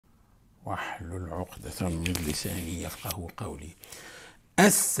واحلل عقدة من لساني يفقه قولي.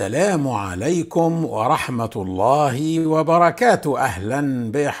 السلام عليكم ورحمة الله وبركاته.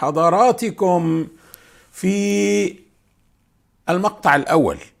 أهلا بحضراتكم في المقطع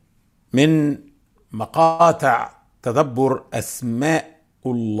الأول من مقاطع تدبر أسماء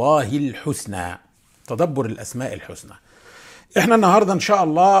الله الحسنى. تدبر الأسماء الحسنى. احنا النهاردة إن شاء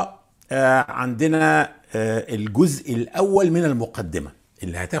الله عندنا الجزء الأول من المقدمة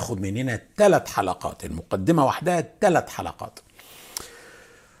اللي هتاخد مننا 3 حلقات. المقدمة وحدها 3 حلقات.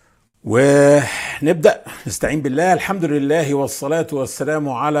 ونبدأ نستعين بالله. الحمد لله والصلاة والسلام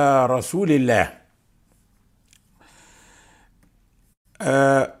على رسول الله.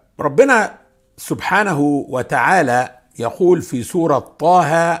 ربنا سبحانه وتعالى يقول في سورة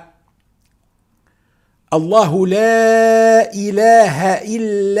طه: الله لا إله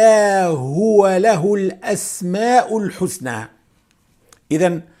إلا هو له الأسماء الحسنى.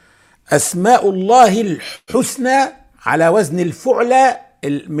 إذن أسماء الله الحسنى على وزن الفعل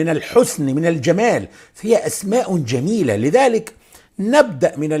من الحسن، من الجمال، فهي أسماء جميلة. لذلك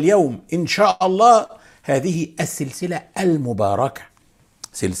نبدأ من اليوم إن شاء الله هذه السلسلة المباركة،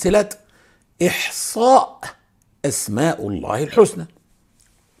 سلسلة إحصاء أسماء الله الحسنى.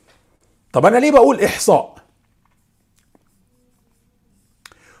 طب أنا ليه بقول إحصاء؟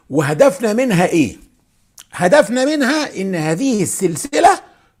 وهدفنا منها إيه؟ هدفنا منها إن هذه السلسلة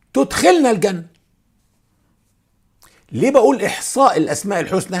تدخلنا الجنة. ليه بقول إحصاء الأسماء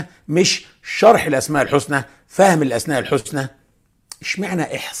الحسنى مش شرح الأسماء الحسنى، فهم الأسماء الحسنى؟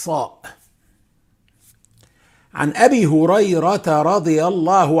 اشمعنى إحصاء؟ عن أبي هريرة رضي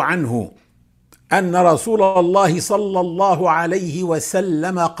الله عنه أن رسول الله صلى الله عليه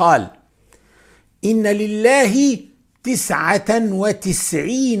وسلم قال: إن لله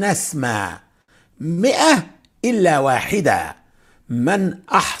 99 اسما 100 إلا واحدة، من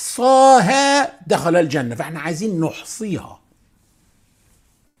أحصاها دخل الجنة. فاحنا عايزين نحصيها.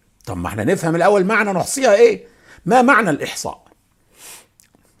 طب ما احنا نفهم الأول معنى نحصيها ايه؟ ما معنى الإحصاء؟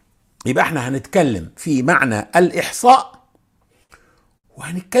 يبقى احنا هنتكلم في معنى الإحصاء،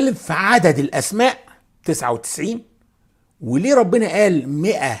 وهنتكلم في عدد الأسماء 99، وليه ربنا قال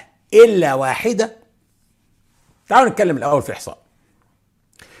 100 إلا واحدة. تعالوا نتكلم الأول في إحصاء.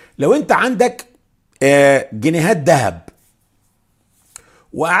 لو انت عندك جنيهات ذهب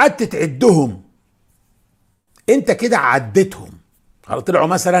وقعدت تعدهم، انت كده عديتهم. طلعوا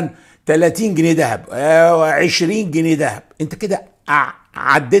مثلا 30 جنيه ذهب، 20 جنيه ذهب، انت كده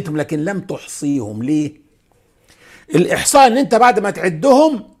عديتهم لكن لم تحصيهم. ليه؟ الإحصاء ان انت بعد ما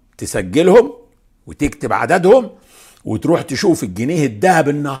تعدهم تسجلهم وتكتب عددهم، وتروح تشوف الجنيه الذهب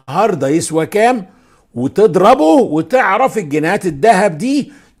النهارده يسوى كام، وتضربه وتعرف الجنيهات الذهب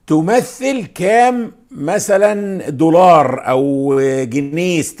دي تمثل كام، مثلا دولار او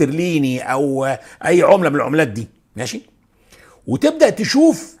جنيه استرليني او اي عملة من العملات دي. ماشي؟ وتبدأ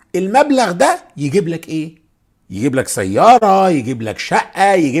تشوف المبلغ ده يجيب لك ايه. يجيب لك سيارة، يجيب لك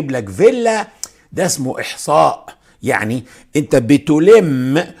شقة، يجيب لك فيلا. ده اسمه إحصاء. يعني انت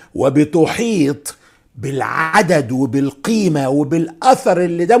بتلم وبتحيط بالعدد وبالقيمة وبالأثر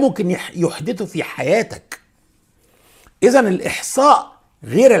اللي ده ممكن يحدثه في حياتك. إذن الإحصاء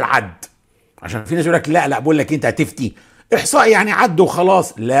غير العد. عشان في ناس يقول لك لا بقول لك انت هتفتي إحصاء يعني عد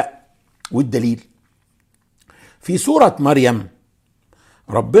وخلاص. لا. والدليل في سورة مريم،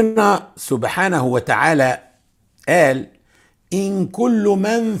 ربنا سبحانه وتعالى قال: إن كل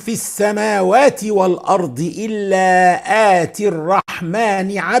من في السماوات والأرض إلا آتي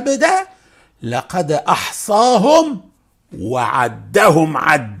الرحمن عبدا لقد أحصاهم وعدهم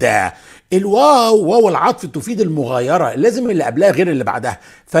عدا. واو العطف تفيد المغايرة، لازم اللي قبلها غير اللي بعدها.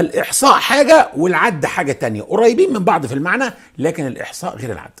 فالإحصاء حاجة والعد حاجة تانية، قريبين من بعض في المعنى لكن الإحصاء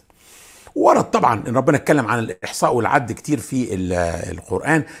غير العد. ورد طبعا ان ربنا اتكلم عن الإحصاء والعد كتير في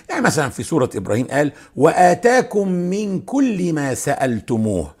القرآن. يعني مثلا في سورة إبراهيم قال: وآتاكم من كل ما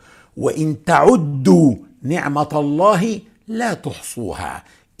سألتموه وإن تعدوا نعمة الله لا تحصوها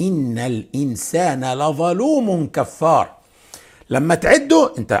إن الإنسان لظلوم كفار. لما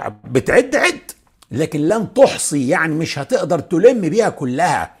تعدوا انت بتعد لكن لن تحصي، يعني مش هتقدر تلم بيها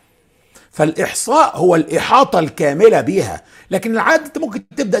كلها. فالإحصاء هو الإحاطة الكاملة بيها، لكن العد انت ممكن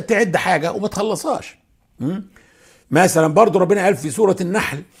تبدأ تعد حاجة وما تخلصهاش. مثلا برضو ربنا قال في سورة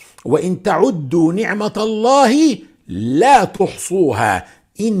النحل: وإن تعدوا نعمة الله لا تحصوها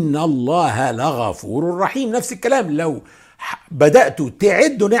إن الله لغفور رحيم. نفس الكلام، لو بدأتوا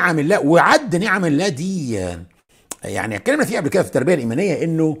تعدوا نعم الله، وعد نعم الله دي يعني اتكلمنا فيها قبل كده في التربية الإيمانية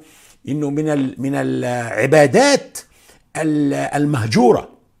إنه من العبادات المهجورة.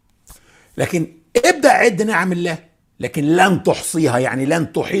 لكن ابدأ عد نعم الله، لكن لن تحصيها، يعني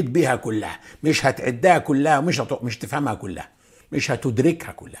لن تحيط بها كلها، مش هتعدها كلها، مش تفهمها كلها، مش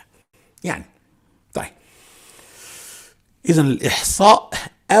هتدركها كلها يعني. طيب، إذن الإحصاء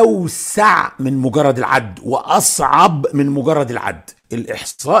أوسع من مجرد العد وأصعب من مجرد العد.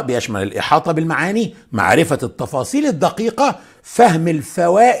 الإحصاء بيشمل الإحاطة بالمعاني، معرفة التفاصيل الدقيقة، فهم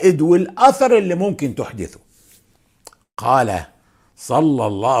الفوائد والأثر اللي ممكن تحدثه. قال صلى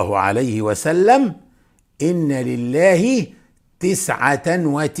الله عليه وسلم: إن لله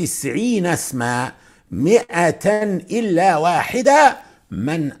 99 اسما 100 إلا واحدة،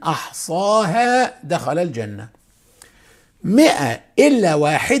 من أحصاها دخل الجنة. 100 إلا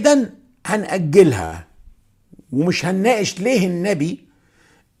واحدا هنأجلها ومش هنناقش ليه النبي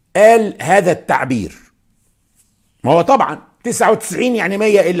قال هذا التعبير. ما هو طبعا 99 يعني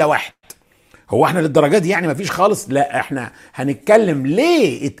 100 إلا واحد، هو احنا للدرجة دي يعني مفيش خالص؟ لا، احنا هنتكلم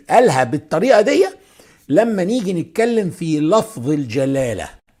ليه اتقالها بالطريقة دي لما نيجي نتكلم في لفظ الجلالة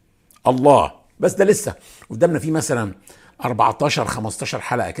الله. بس ده لسه قدامنا فيه مثلا 14 15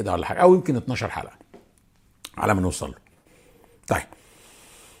 حلقة كده ولا حاجة، او يمكن 12 حلقة على ما نوصل له. طيب،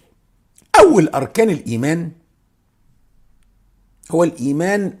 اول اركان الايمان هو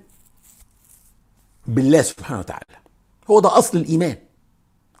الايمان بالله سبحانه وتعالى، هو ده اصل الايمان.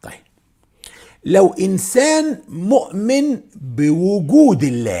 طيب، لو انسان مؤمن بوجود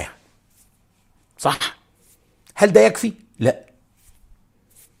الله، صح، هل ده يكفي؟ لا،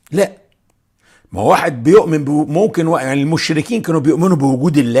 لا. ما هو واحد بيؤمن ممكن يعني المشركين كانوا بيؤمنوا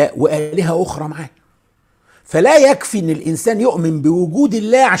بوجود الله وآلهة أخرى معاه، فلا يكفي ان الانسان يؤمن بوجود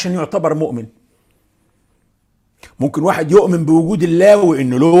الله عشان يعتبر مؤمن. ممكن واحد يؤمن بوجود الله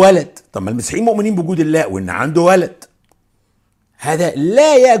وانه له ولد، طب ما المسيحيين مؤمنين بوجود الله وان عنده ولد، هذا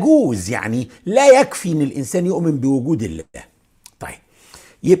لا يجوز. يعني لا يكفي ان الانسان يؤمن بوجود الله. طيب،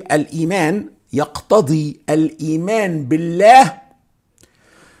 يبقى الايمان يقتضي الايمان بالله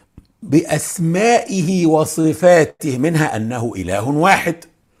باسمائه وصفاته، منها انه اله واحد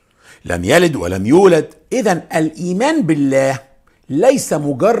لم يلد ولم يولد. إذن الإيمان بالله ليس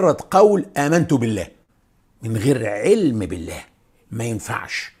مجرد قول آمنت بالله من غير علم بالله، ما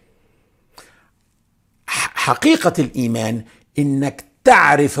ينفعش. حقيقة الإيمان إنك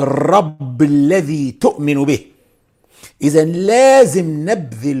تعرف الرب الذي تؤمن به. إذن لازم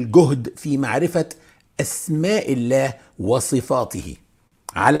نبذل جهد في معرفة أسماء الله وصفاته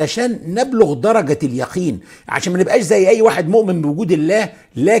علشان نبلغ درجة اليقين، عشان ما نبقاش زي أي واحد مؤمن بوجود الله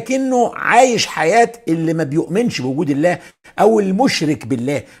لكنه عايش حياة اللي ما بيؤمنش بوجود الله أو المشرك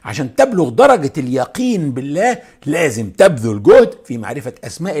بالله. عشان تبلغ درجة اليقين بالله لازم تبذل جهد في معرفة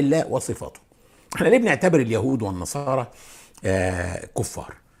أسماء الله وصفاته. احنا ليه بنعتبر اليهود والنصارى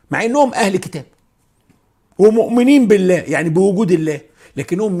كفار مع انهم اهل كتاب ومؤمنين بالله يعني بوجود الله،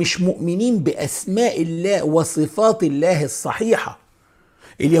 لكنهم مش مؤمنين باسماء الله وصفات الله الصحيحه.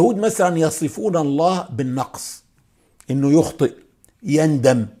 اليهود مثلا يصفون الله بالنقص، انه يخطئ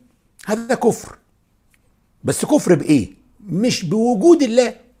يندم، هذا كفر. بس كفر بايه؟ مش بوجود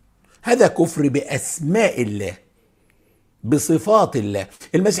الله، هذا كفر باسماء الله بصفات الله.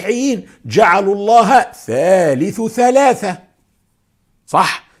 المسيحيين جعلوا الله ثالث ثلاثة،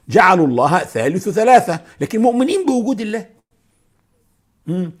 صح، جعلوا الله ثالث ثلاثة، لكن مؤمنين بوجود الله.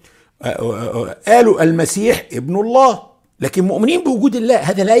 قالوا المسيح ابن الله، لكن مؤمنين بوجود الله.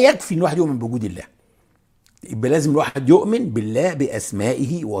 هذا لا يكفي ان الواحد يؤمن بوجود الله، يبقى لازم الواحد يؤمن بالله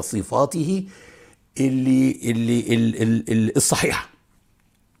بأسمائه وصفاته اللي الصحيحة.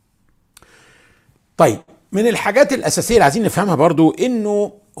 طيب، من الحاجات الأساسية اللي عايزين نفهمها برضو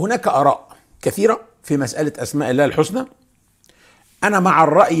إنه هناك آراء كثيرة في مسألة أسماء الله الحسنى. أنا مع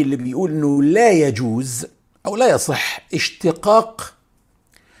الرأي اللي بيقول إنه لا يجوز أو لا يصح اشتقاق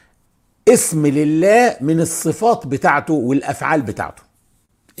اسم لله من الصفات بتاعته والأفعال بتاعته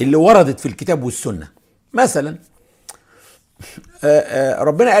اللي وردت في الكتاب والسنة. مثلا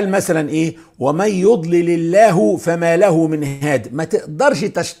ربنا قال مثلا ايه؟ ومن يضلل الله فما له من هاد. ما تقدرش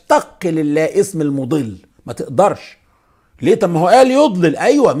تشتق لله اسم المضل، ما تقدرش. ليه؟ طب ما هو قال يضلل،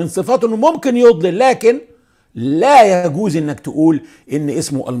 ايوه من صفاته انه ممكن يضلل، لكن لا يجوز انك تقول ان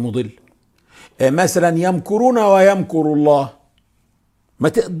اسمه المضل. مثلا يمكرون ويمكر الله، ما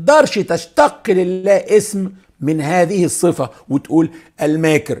تقدرش تشتق لله اسم من هذه الصفة وتقول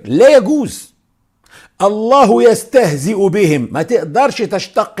الماكر، لا يجوز. الله يستهزئ بهم، ما تقدرش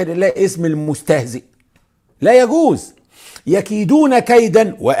تشتق لله اسم المستهزئ، لا يجوز. يكيدون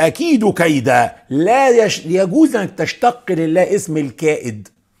كيدا وأكيد كيدا، لا يجوز أن تشتق لله اسم الكائد.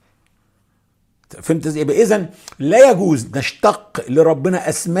 فهمت ازاي؟ يبقى إذن لا يجوز نشتق لربنا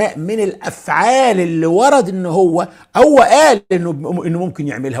أسماء من الأفعال اللي ورد إن هو قال إنه ممكن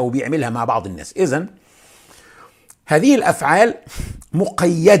يعملها وبيعملها مع بعض الناس. إذن هذه الافعال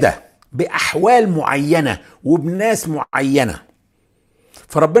مقيده باحوال معينه وبناس معينه،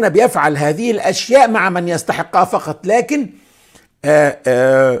 فربنا بيفعل هذه الاشياء مع من يستحقها فقط، لكن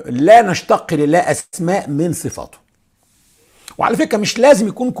لا نشتق لله اسماء من صفاته. وعلى فكره مش لازم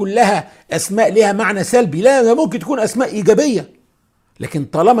يكون كلها اسماء لها معنى سلبي، لا، ده ممكن تكون اسماء ايجابيه، لكن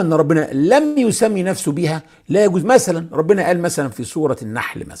طالما ان ربنا لم يسمي نفسه بها لا يجوز. مثلا ربنا قال مثلا في سوره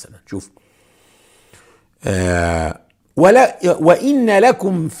النحل مثلا، شوف وإن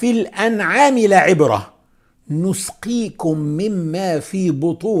لكم في الأنعام لعبرة نسقيكم مما في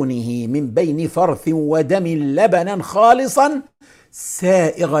بطونه من بين فرث ودم لبنا خالصا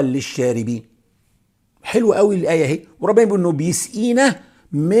سائغا للشاربين. حلو قوي الآية اهي، وربنا بيقول انه بيسقينا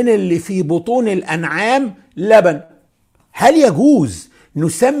من اللي في بطون الأنعام لبن. هل يجوز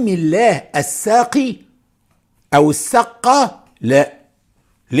نسمي الله الساقي أو السقة؟ لا.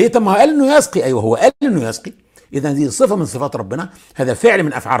 ليه؟ طب ما قال انه يسقي. ايوه هو قال انه يسقي، اذا دي صفه من صفات ربنا، هذا فعل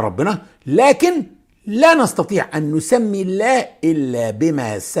من افعال ربنا، لكن لا نستطيع ان نسمي الله الا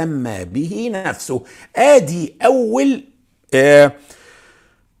بما سمى به نفسه. ادي اول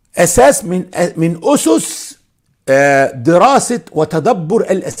اساس من اسس دراسه وتدبر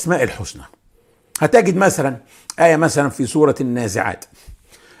الاسماء الحسنى. هتجد مثلا ايه مثلا في سوره النازعات: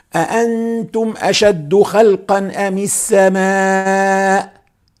 أأنتم أشد خلقا أم السماء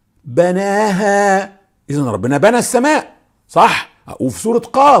بناها. إذن ربنا بنى السماء، صح؟ وفي سورة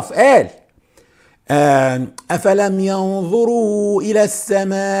قاف قال: أفلم ينظروا إلى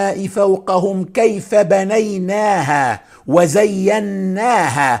السماء فوقهم كيف بنيناها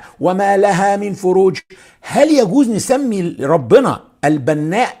وزيناها وما لها من فروج. هل يجوز نسمي ربنا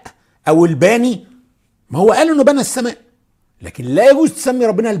البناء أو الباني؟ ما هو قال إنه بنى السماء، لكن لا يجوز تسمي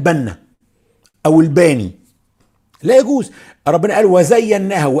ربنا البنا او الباني، لا يجوز. ربنا قال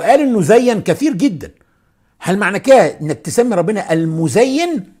وزيناها، وقال انه زين كثير جدا. هل معنى كده انك تسمي ربنا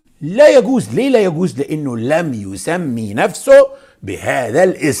المزين؟ لا يجوز. ليه لا يجوز؟ لانه لم يسمي نفسه بهذا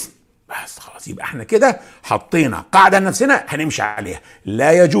الاسم. بس خلاص، يبقى احنا كده حطينا قاعده لنفسنا هنمشي عليها.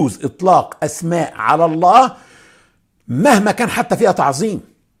 لا يجوز اطلاق اسماء على الله مهما كان حتى فيها تعظيم.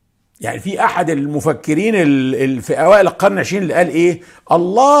 يعني في احد المفكرين في اوائل القرن العشرين اللي قال ايه: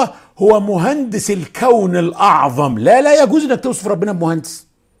 الله هو مهندس الكون الاعظم. لا يجوز انك توصف ربنا بمهندس.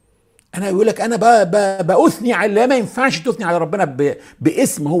 انا يقول لك انا باثني على، ما ينفعش تثني على ربنا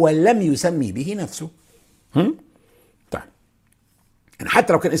باسم هو لم يسمي به نفسه. طيب يعني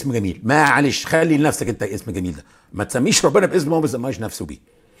حتى لو كان اسم جميل، معلش خلي لنفسك انت اسم جميل ده، ما تسميش ربنا باسم هو ما سماش نفسه بيه.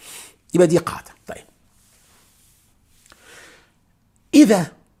 يبقى دي قاعده. طيب اذا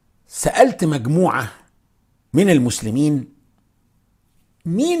سألت مجموعة من المسلمين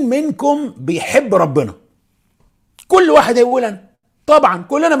مين منكم بيحب ربنا، كل واحد يقول أنا. طبعا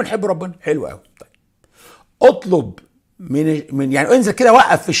كلنا بنحب ربنا. حلو قوي. طيب اطلب من يعني انزل كده،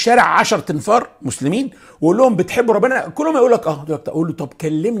 وقف في الشارع 10 تنفار مسلمين وقول لهم بتحبوا ربنا، كلهم يقول لك اه. اقول له طب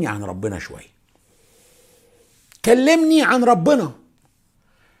كلمني عن ربنا شويه، كلمني عن ربنا.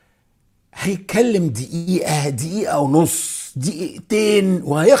 هيتكلم دقيقة، دقيقة ونص، دقيقتين،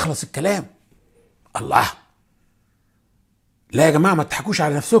 وهيخلص الكلام. الله، لا يا جماعة ما تضحكوش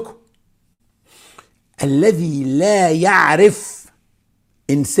على نفسكم. الذي لا يعرف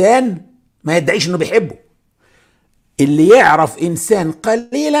إنسان ما يدعيش إنه بيحبه. اللي يعرف إنسان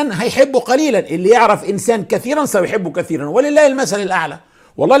قليلا هيحبه قليلا، اللي يعرف إنسان كثيرا سيحبه كثيرا، ولله المثل الأعلى.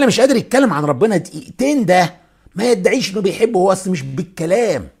 والله اللي مش قادر يتكلم عن ربنا دقيقتين ده ما يدعيش إنه بيحبه. هو أصلا مش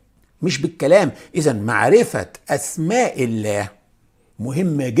بالكلام، مش بالكلام. إذا معرفة أسماء الله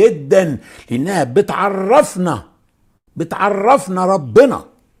مهمة جدا، لأنها بتعرفنا ربنا،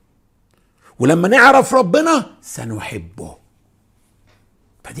 ولما نعرف ربنا سنحبه.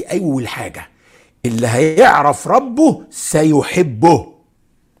 فدي أول حاجة، اللي هيعرف ربه سيحبه،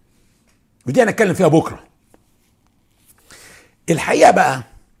 ودي هنتكلم فيها بكرة. الحقيقة بقى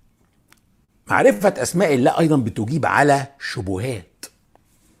معرفة أسماء الله أيضا بتجيب على شبهات،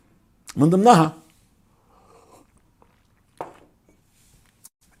 من ضمنها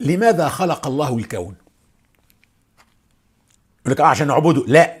لماذا خلق الله الكون؟ يقول لك عشان نعبده.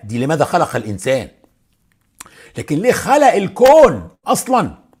 لا، دي لماذا خلق الإنسان. لكن ليه خلق الكون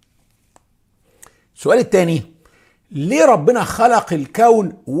أصلا؟ السؤال الثاني، ليه ربنا خلق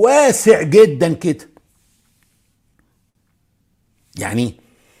الكون واسع جدا كده؟ يعني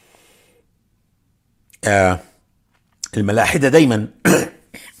الملاحدة دايما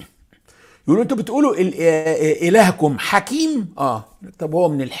يقولوا انتوا بتقولوا إلهكم حكيم. طب هو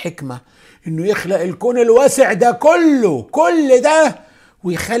من الحكمة انه يخلق الكون الواسع ده كل ده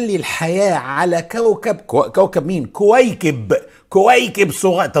ويخلي الحياة على كوكب مين؟ كويكب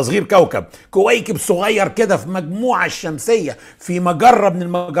صغير، تصغير كويكب صغير كده في مجموعة الشمسية، في مجرة من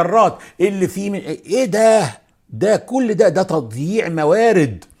المجرات اللي في ايه ده كل ده تضييع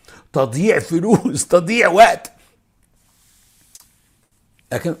موارد، تضييع فلوس، تضييع وقت.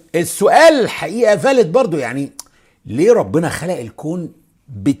 لكن السؤال الحقيقة فالد برضو، يعني ليه ربنا خلق الكون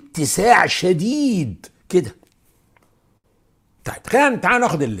باتساع شديد كده؟ طيب تعال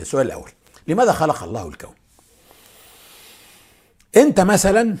ناخد السؤال الأول. لماذا خلق الله الكون؟ انت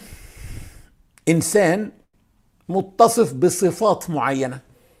مثلا انسان متصف بصفات معينة،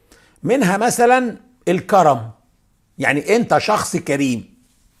 منها مثلا الكرم، يعني انت شخص كريم،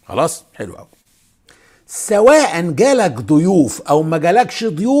 خلاص، حلو قوي. سواء جالك ضيوف او ما جالكش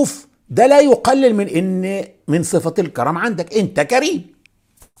ضيوف، ده لا يقلل من صفة الكرم عندك، انت كريم،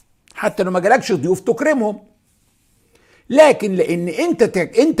 حتى لو ما جالكش ضيوف تكرمهم. لكن لان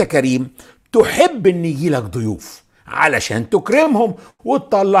انت كريم، تحب ان يجيلك ضيوف علشان تكرمهم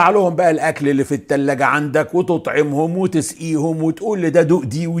وتطلع لهم بقى الاكل اللي في التلاجة عندك، وتطعمهم وتسقيهم وتقول لده دوق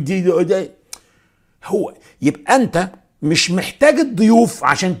دي ودي ده. هو يبقى انت مش محتاج الضيوف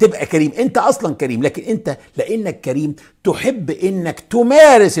عشان تبقى كريم، انت اصلا كريم، لكن انت لانك كريم تحب انك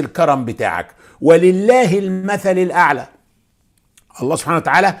تمارس الكرم بتاعك. ولله المثل الاعلى. الله سبحانه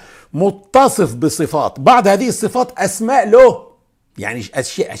وتعالى متصف بصفات، بعض هذه الصفات اسماء له، يعني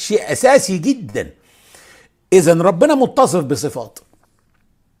شيء اساسي جدا. اذا ربنا متصف بصفات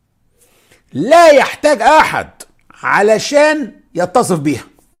لا يحتاج احد علشان يتصف بيها،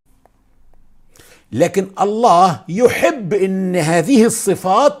 لكن الله يحب ان هذه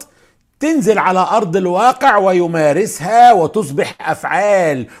الصفات تنزل على ارض الواقع ويمارسها وتصبح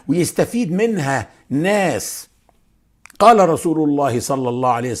افعال ويستفيد منها ناس. قال رسول الله صلى الله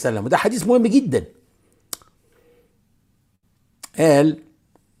عليه وسلم، وده حديث مهم جدا، قال: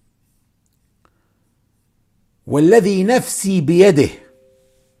 والذي نفسي بيده،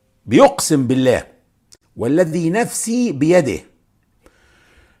 بيقسم بالله، والذي نفسي بيده،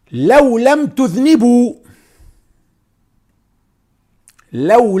 لو لم تذنبوا،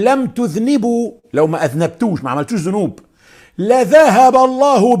 لو ما اذنبتوش، ما عملتوش ذنوب، لذهب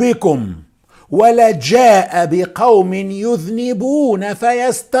الله بكم ولجاء بقوم يذنبون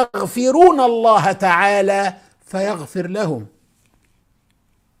فيستغفرون الله تعالى فيغفر لهم.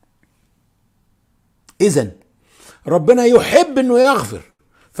 إذن ربنا يحب انه يغفر،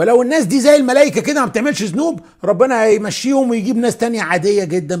 فلو الناس دي زي الملائكة كده ما بتعملش ذنوب، ربنا هيمشيهم ويجيب ناس تانية عادية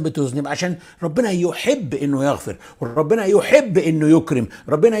جدا بتذنب، عشان ربنا يحب انه يغفر، وربنا يحب انه يكرم،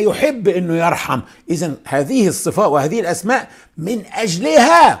 ربنا يحب انه يرحم. إذن هذه الصفات وهذه الأسماء من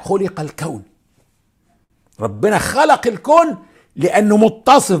أجلها خلق الكون. ربنا خلق الكون لأنه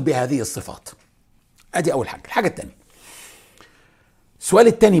متصف بهذه الصفات. ادي أول حاجة. الحاجة التانية، السؤال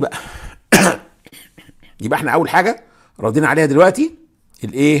التاني بقى يبقى احنا أول حاجة ردينا عليها دلوقتي،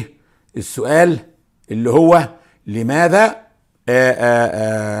 الايه؟ السؤال اللي هو لماذا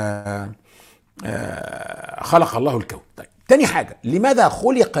خلق الله الكون. طيب، تاني حاجة، لماذا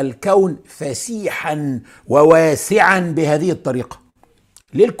خلق الكون فسيحا وواسعا بهذه الطريقة؟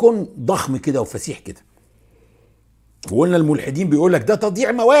 ليه الكون ضخم كده وفسيح كده؟ وقلنا الملحدين بيقول لك ده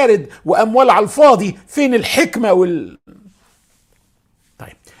تضييع موارد واموال على الفاضي، فين الحكمة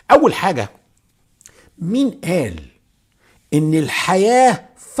طيب، اول حاجة، مين قال ان الحياة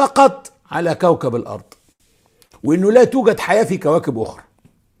فقط على كوكب الارض وانه لا توجد حياة في كواكب اخرى؟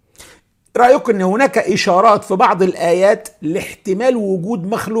 رأيك ان هناك اشارات في بعض الايات لاحتمال وجود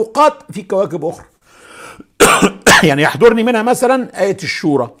مخلوقات في كواكب اخرى؟ يعني يحضرني منها مثلا آية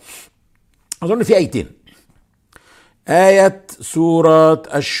الشورى، اظن في آيتين، آية سورة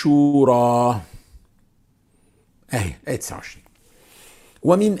الشورى اهي آية 29: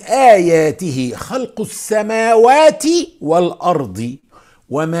 ومن آياته خلق السماوات والأرض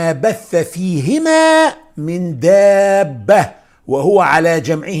وما بث فيهما من دابة وهو على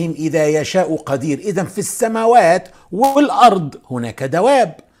جمعهم إذا يشاء قدير. إذن في السماوات والأرض هناك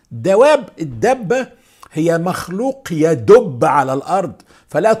دواب. الدابة هي مخلوق يدب على الأرض،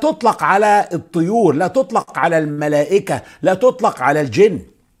 فلا تطلق على الطيور، لا تطلق على الملائكة، لا تطلق على الجن.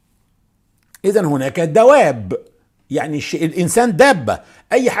 إذن هناك دواب، يعني الإنسان دابة،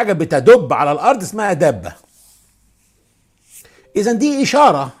 أي حاجة بتدب على الأرض اسمها دابة. إذن دي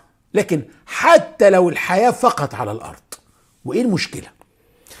إشارة. لكن حتى لو الحياة فقط على الأرض، وإيه المشكلة؟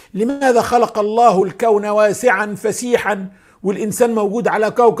 لماذا خلق الله الكون واسعا فسيحا والإنسان موجود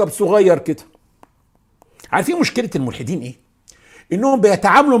على كوكب صغير كده؟ عارفين مشكلة الملحدين إيه؟ إنهم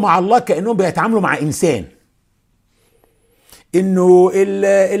بيتعاملوا مع الله كأنهم بيتعاملوا مع إنسان. انه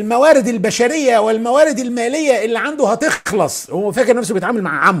الموارد البشريه والموارد الماليه اللي عنده هتخلص. هو فاكر نفسه بيتعامل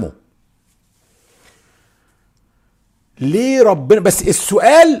مع عمه. ليه ربنا، بس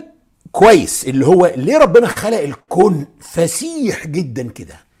السؤال كويس اللي هو ليه ربنا خلق الكون فسيح جدا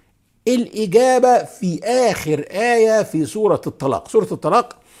كده؟ الإجابة في آخر آية في سورة الطلاق. سورة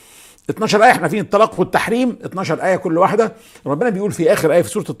الطلاق 12 آية، احنا فين الطلاق والتحريم 12 آية كل واحدة. ربنا بيقول في آخر آية في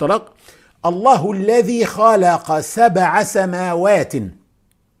سورة الطلاق: الله الذي خلق 7 سماوات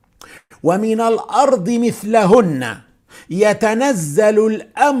ومن الأرض مثلهن يتنزل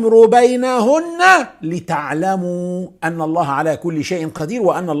الأمر بينهن لتعلموا أن الله على كل شيء قدير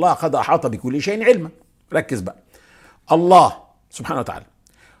وأن الله قد أحاط بكل شيء علما. ركز بقى، الله سبحانه وتعالى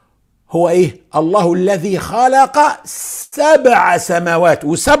هو ايه؟ الله الذي خلق 7 سماوات،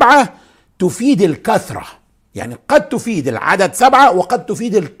 و7 تفيد الكثرة، يعني قد تفيد العدد 7 وقد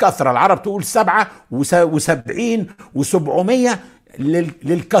تفيد الكثرة. العرب تقول 7 و70 و700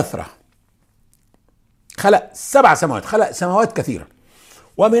 للكثرة. خلق 7 سماوات، خلق سماوات كثيرة.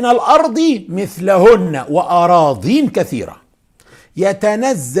 ومن الأرض مثلهن وأراضين كثيرة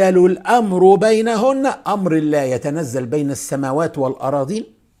يتنزل الأمر بينهن. أمر الله يتنزل بين السماوات والأراضين.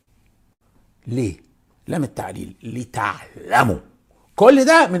 ليه؟ لام التعليل، لتعلموا. كل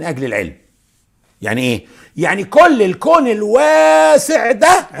ده من أجل العلم. يعني إيه؟ يعني كل الكون الواسع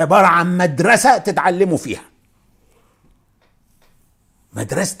ده عبارة عن مدرسة تتعلموا فيها.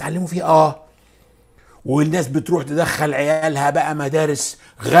 مدرسة تتعلموا فيها والناس بتروح تدخل عيالها بقى مدارس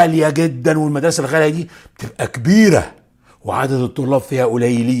غالية جدا، والمدارس الغالية دي بتبقى كبيرة وعدد الطلاب فيها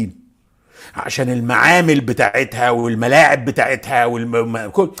قليلين عشان المعامل بتاعتها والملاعب بتاعتها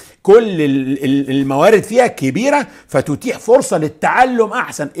كل الموارد فيها كبيرة، فتتيح فرصة للتعلم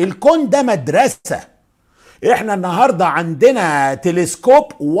أحسن. الكون ده مدرسة. احنا النهاردة عندنا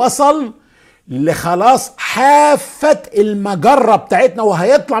تلسكوب وصل لخلاص حافة المجرة بتاعتنا،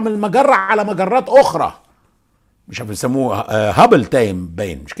 وهيطلع من المجرة على مجرات أخرى. مش عارف يسموه هابل تايم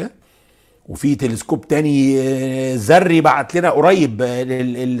باين، مش كده؟ وفي تلسكوب تاني ذري بعت لنا قريب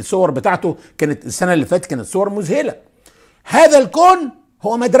الصور بتاعته، كانت السنة اللي فاتت كانت صور مذهلة. هذا الكون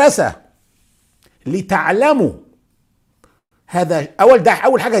هو مدرسة لتعلموا. هذا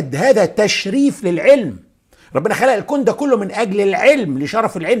أول حاجة، هذا تشريف للعلم. ربنا خلق الكون ده كله من أجل العلم،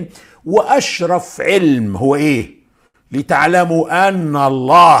 لشرف العلم. وأشرف علم هو إيه؟ لتعلموا أن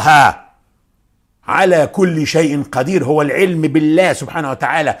الله على كل شيء قدير. هو العلم بالله سبحانه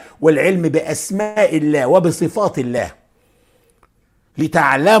وتعالى، والعلم بأسماء الله وبصفات الله.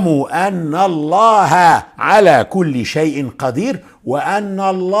 لتعلموا أن الله على كل شيء قدير وأن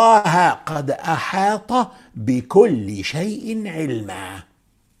الله قد أحاط بكل شيء علما.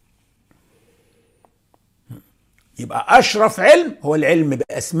 يبقى أشرف علم هو العلم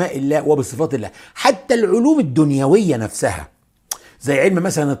بأسماء الله وبصفات الله. حتى العلوم الدنيوية نفسها زي علم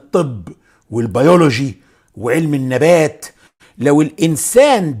مثلا الطب والبيولوجي وعلم النبات، لو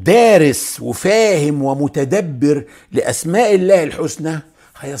الإنسان دارس وفاهم ومتدبر لأسماء الله الحسنى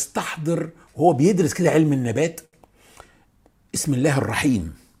هيستحضر وهو بيدرس كده علم النبات اسم الله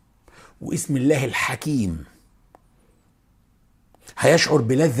الرحيم واسم الله الحكيم. هيشعر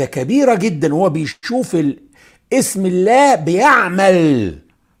بلذة كبيرة جدا وهو بيشوف اسم الله بيعمل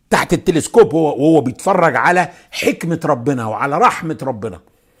تحت التلسكوب، وهو بيتفرج على حكمة ربنا وعلى رحمة ربنا.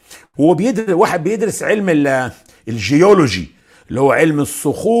 هو واحد بيدرس علم الجيولوجي اللي هو علم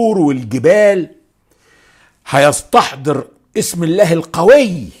الصخور والجبال، هيستحضر اسم الله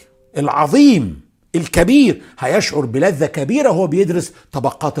القوي العظيم الكبير. هيشعر بلذة كبيرة وهو بيدرس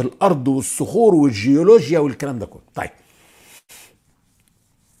طبقات الأرض والصخور والجيولوجيا والكلام ده كله. طيب،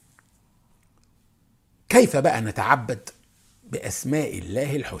 كيف بقى نتعبد بأسماء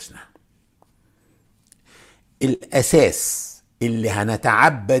الله الحسنى؟ الأساس اللي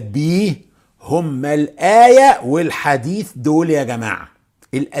هنتعبد بيه هم الآية والحديث دول يا جماعة.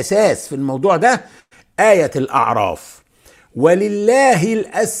 الأساس في الموضوع ده آية الأعراف: ولله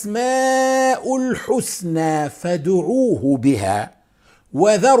الأسماء الحسنى فادعوه بها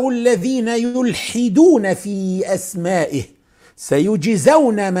وذروا الذين يلحدون في أسمائه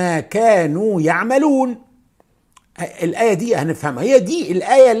سيجزون ما كانوا يعملون. الآية دي هنفهمها، هي دي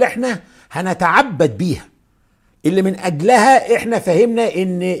الآية اللي احنا هنتعبد بيها، اللي من أجلها احنا فهمنا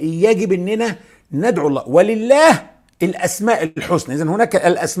ان يجب اننا ندعو الله. ولله الأسماء الحسنى، إذن هناك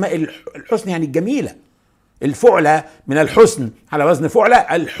الأسماء الحسنى يعني الجميلة، الفعلى من الحسن على وزن فعلى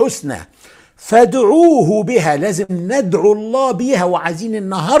الحسنى. فادعوه بها، لازم ندعو الله بيها. وعايزين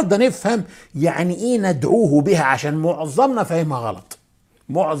النهاردة نفهم يعني ايه ندعوه بها، عشان معظمنا فاهمها غلط.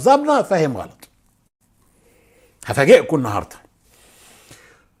 معظمنا فاهم غلط. هفاجئكم النهاردة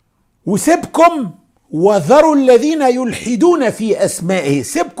وسيبكم وذروا الذين يلحدون في اسمائه.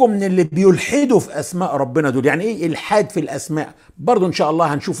 سيبكم من اللي بيلحدوا في اسماء ربنا دول. يعني ايه الحاد في الاسماء؟ برضو ان شاء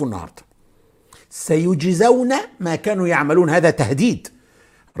الله هنشوفه النهارده. سيجزون ما كانوا يعملون، هذا تهديد،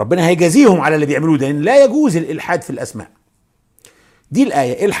 ربنا هيجازيهم على اللي بيعملوه ده، لأن لا يجوز الالحاد في الاسماء. دي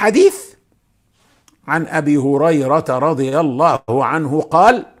الايه. الحديث عن ابي هريره رضي الله عنه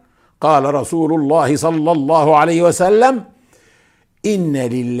قال: قال رسول الله صلى الله عليه وسلم: إن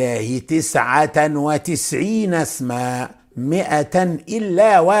لله 99 اسما 100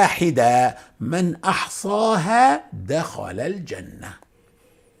 إلا واحدة، من أحصاها دخل الجنة.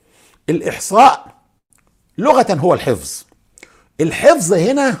 الإحصاء لغة هو الحفظ. الحفظ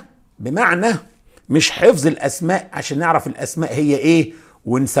هنا بمعنى مش حفظ الأسماء عشان نعرف الأسماء هي إيه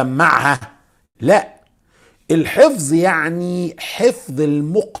ونسمعها، لا، الحفظ يعني حفظ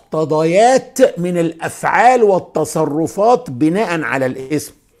المقتضيات من الافعال والتصرفات بناء على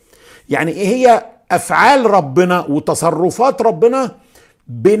الاسم. يعني ايه هي افعال ربنا وتصرفات ربنا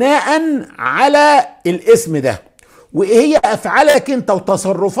بناء على الاسم ده، وايه هي افعالك انت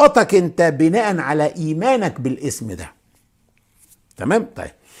وتصرفاتك انت بناء على ايمانك بالاسم ده. تمام؟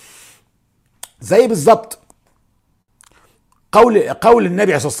 طيب، زي بالظبط قول النبي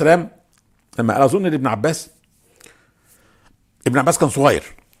عليه الصلاه والسلام لما قال، اظن ابن عباس كان صغير،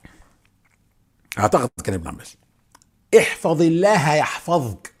 اعتقد كان ابن عباس: احفظ الله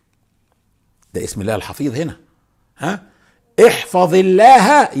يحفظك. ده اسم الله الحفيظ هنا، ها؟ احفظ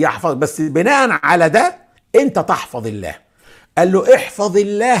الله يحفظ، بس بناء على ده انت تحفظ الله. قال له: احفظ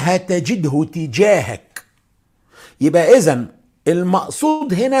الله تجده تجاهك. يبقى اذا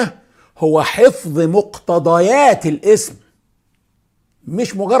المقصود هنا هو حفظ مقتضيات الاسم،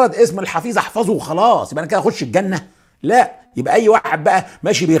 مش مجرد اسم الحفيظ احفظه وخلاص يبقى انا كده اخش الجنه. لا، يبقى اي واحد بقى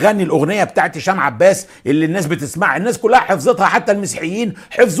ماشي بيغني الاغنيه بتاعت هشام عباس اللي الناس بتسمع، الناس كلها حفظتها، حتى المسيحيين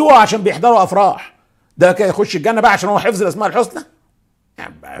حفظوها عشان بيحضروا افراح، ده كده يخش الجنه بقى عشان هو حفظ الاسماء الحسنى؟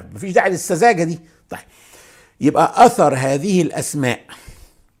 يعني مفيش داعي للسذاجه دي. طيب، يبقى اثر هذه الاسماء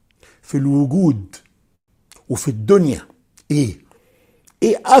في الوجود وفي الدنيا ايه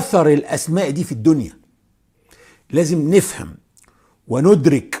اثر الاسماء دي في الدنيا؟ لازم نفهم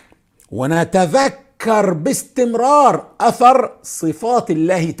وندرك ونتذكر باستمرار اثر صفات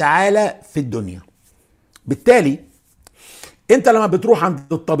الله تعالى في الدنيا. بالتالي انت لما بتروح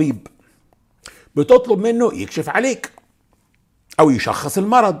عند الطبيب بتطلب منه يكشف عليك او يشخص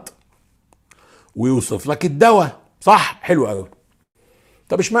المرض ويوصف لك الدواء، صح؟ حلو قوي.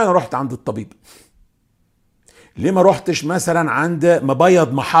 طب اشمعنى رحت عند الطبيب؟ ليه ما رحتش مثلا عند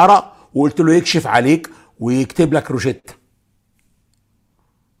مبيض محاره وقلت له يكشف عليك ويكتب لك روشته؟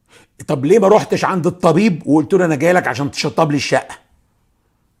 طب ليه ما رحتش عند الطبيب وقلت له انا جاي لك عشان تشطب لي الشقه؟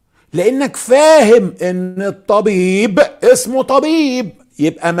 لانك فاهم ان الطبيب اسمه طبيب،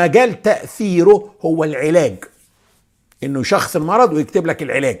 يبقى مجال تاثيره هو العلاج، انه يشخص المرض ويكتب لك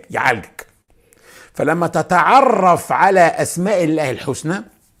العلاج يعالجك. فلما تتعرف على اسماء الله الحسنى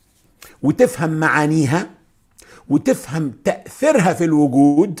وتفهم معانيها وتفهم تاثيرها في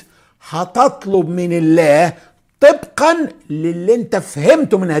الوجود، هتطلب من الله طبقا للي انت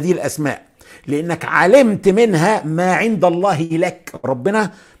فهمته من هذه الاسماء، لانك علمت منها ما عند الله لك.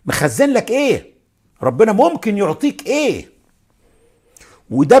 ربنا مخزن لك ايه، ربنا ممكن يعطيك ايه،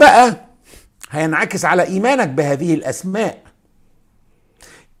 وده بقى هينعكس على ايمانك بهذه الاسماء،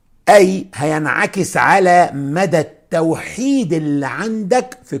 اي هينعكس على مدى التوحيد اللي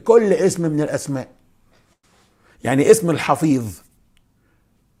عندك في كل اسم من الاسماء. يعني اسم الحفيظ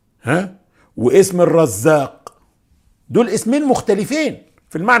واسم الرزاق دول اسمين مختلفين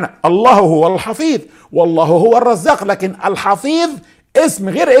في المعنى، الله هو الحفيظ والله هو الرزاق، لكن الحفيظ اسم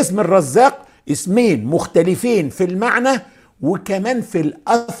غير اسم الرزاق، اسمين مختلفين في المعنى وكمان في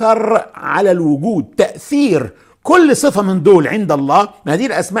الأثر على الوجود، تأثير كل صفة من دول عند الله. هذه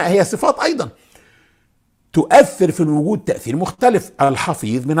الأسماء هي صفات أيضا تؤثر في الوجود تأثير مختلف.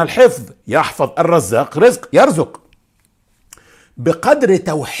 الحفيظ من الحفظ، يحفظ، الرزاق رزق يرزق. بقدر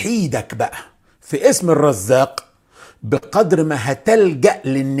توحيدك بقى في اسم الرزاق بقدر ما هتلجأ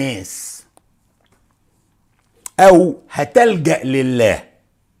للناس أو هتلجأ لله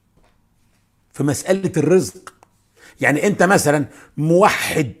في مسألة الرزق. يعني أنت مثلا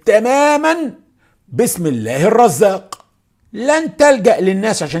موحد تماما باسم الله الرزاق، لن تلجأ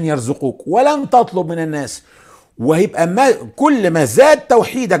للناس عشان يرزقوك ولن تطلب من الناس، وهيبقى كل ما زاد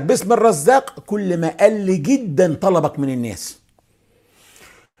توحيدك باسم الرزاق كل ما قل جدا طلبك من الناس.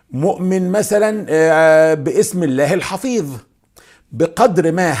 مؤمن مثلا باسم الله الحفيظ،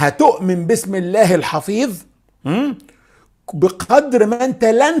 بقدر ما هتؤمن باسم الله الحفيظ بقدر ما انت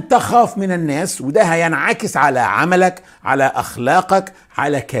لن تخاف من الناس، وده هينعكس على عملك، على اخلاقك،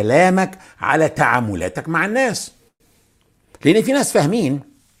 على كلامك، على تعاملاتك مع الناس. لان في ناس فاهمين،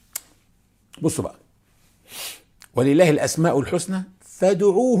 بصوا بقى، ولله الاسماء الحسنى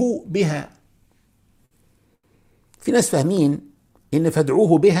فادعوه بها. في ناس فاهمين ان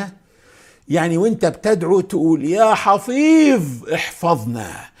فادعوه بها يعني وانت بتدعو تقول يا حفيظ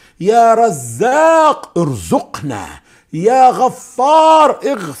احفظنا، يا رزاق ارزقنا، يا غفار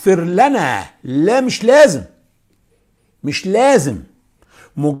اغفر لنا. لا، مش لازم، مش لازم.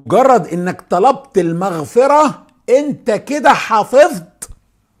 مجرد انك طلبت المغفرة انت كده حفظت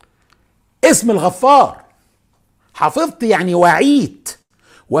اسم الغفار. حفظت يعني وعيت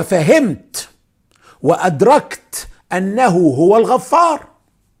وفهمت وادركت انه هو الغفار.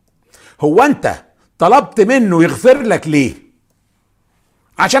 هو انت طلبت منه يغفر لك ليه؟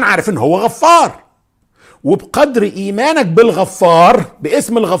 عشان عارف ان هو غفار، وبقدر ايمانك بالغفار،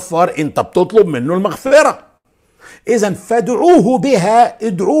 باسم الغفار، انت بتطلب منه المغفرة. اذا فادعوه بها،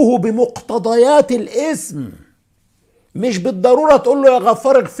 ادعوه بمقتضيات الاسم، مش بالضرورة تقول له يا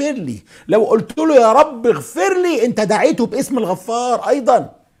غفار اغفر لي. لو قلت له يا رب اغفر لي انت دعيته باسم الغفار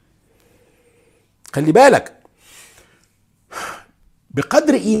ايضا. خلي بالك،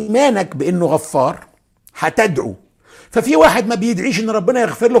 بقدر ايمانك بانه غفار هتدعو. ففي واحد ما بيدعيش ان ربنا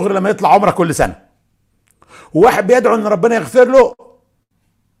يغفر له غير لما يطلع عمره كل سنة، وواحد بيدعو ان ربنا يغفر له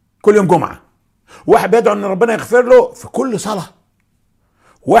كل يوم جمعة، واحد بيدعو ان ربنا يغفر له في كل صلاة،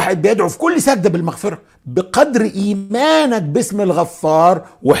 واحد بيدعو في كل سجدة بالمغفرة. بقدر ايمانك باسم الغفار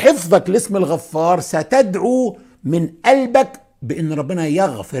وحفظك لاسم الغفار ستدعو من قلبك بان ربنا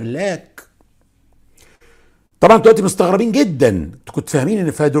يغفر لك. طبعا انتوا دلوقتي مستغربين جدا، انتوا كنتوا فاهمين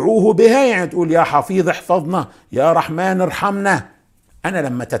ان فادعوه بها يعني تقول يا حفيظ احفظنا، يا رحمن ارحمنا. انا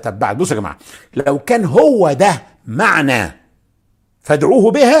لما تتبعت، بصوا يا جماعه، لو كان هو ده معنى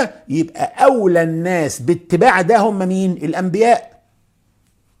فادعوه بها يبقى اولى الناس باتباع ده هم مين؟ الانبياء.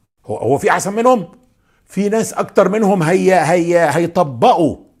 هو في احسن منهم؟ في ناس اكتر منهم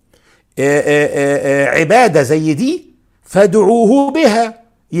هيطبقوا عباده زي دي فادعوه بها.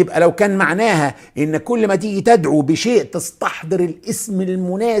 يبقى لو كان معناها ان كل ما تيجي تدعو بشيء تستحضر الاسم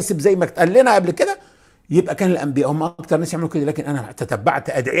المناسب زي ما اتقال لنا قبل كده، يبقى كان الانبياء هم اكتر ناس يعملوا كده. لكن انا تتبعت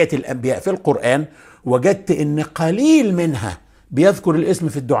ادعية الانبياء في القرآن وجدت ان قليل منها بيذكر الاسم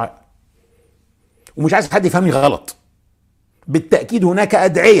في الدعاء. ومش عايز حد يفهمني غلط، بالتأكيد هناك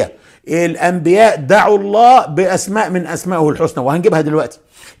أدعية الأنبياء دعوا الله بأسماء من أسمائه الحسنى وهنجيبها دلوقتي،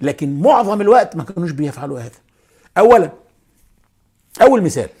 لكن معظم الوقت ما كانوش بيفعلوا هذا. أول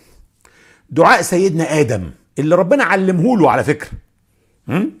مثال دعاء سيدنا آدم اللي ربنا علمه له، على فكرة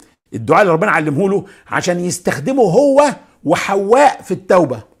الدعاء اللي ربنا علمه له عشان يستخدمه هو وحواء في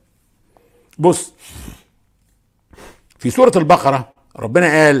التوبة. بص، في سورة البقرة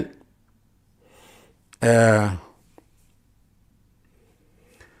ربنا قال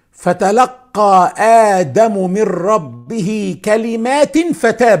فتلقى آدم من ربه كلمات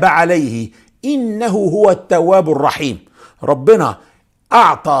فتاب عليه إنه هو التواب الرحيم. ربنا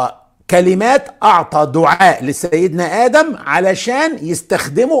أعطى كلمات، أعطى دعاء لسيدنا آدم علشان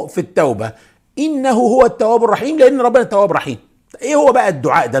يستخدمه في التوبة. إنه هو التواب الرحيم، لأن ربنا التواب رحيم. إيه هو بقى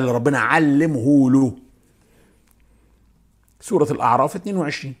الدعاء ده اللي ربنا علمه له؟ سورة الأعراف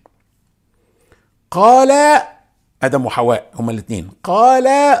 22. قال آدم وحواء هما الاثنين،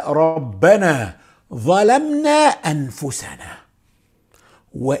 قال ربنا ظلمنا أنفسنا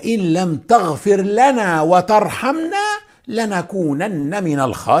وإن لم تغفر لنا وترحمنا لنكونن من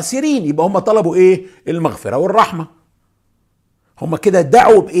الخاسرين. يبقى هم طلبوا ايه؟ المغفرة والرحمة. هم كده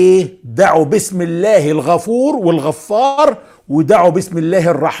دعوا بايه؟ دعوا باسم الله الغفور والغفار، ودعوا باسم الله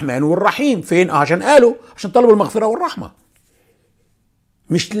الرحمن والرحيم. فين؟ عشان قالوا، عشان طلبوا المغفرة والرحمة.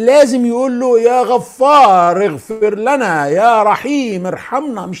 مش لازم يقول له يا غفار اغفر لنا، يا رحيم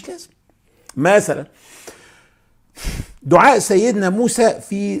ارحمنا، مش لازم. مثلا دعاء سيدنا موسى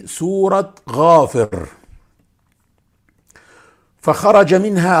في سورة غافر، فخرج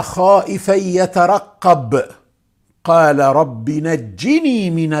منها خائفا يترقب قال رب نجني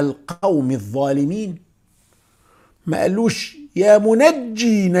من القوم الظالمين. ما قالوش يا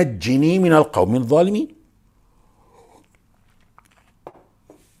منجي نجني من القوم الظالمين،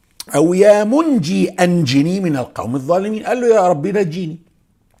 او يا منجي انجني من القوم الظالمين. قال له يا رب نجيني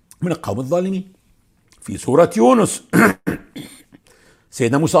من القوم الظالمين. في سورة يونس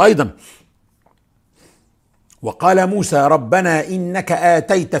سيدنا موسى ايضا، وقال موسى ربنا إنك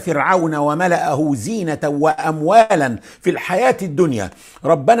آتيت فرعون وملأه زينة وأموالا في الحياة الدنيا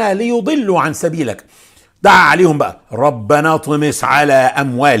ربنا ليضلوا عن سبيلك. دعا عليهم بقى: ربنا اطمس على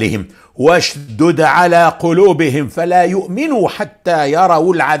أموالهم واشدد على قلوبهم فلا يؤمنوا حتى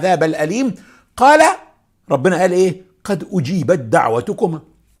يروا العذاب الأليم. قال ربنا قال ايه؟ قد أجيبت دعوتكما.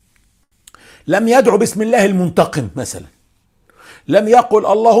 لم يدعو باسم الله المنتقم مثلا، لم يقل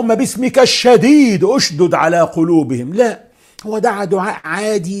اللهم باسمك الشديد اشدد على قلوبهم، لا، هو دعا دعاء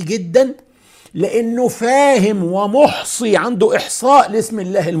عادي جدا لانه فاهم ومحصي، عنده احصاء لاسم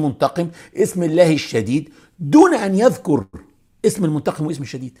الله المنتقم، اسم الله الشديد، دون ان يذكر اسم المنتقم واسم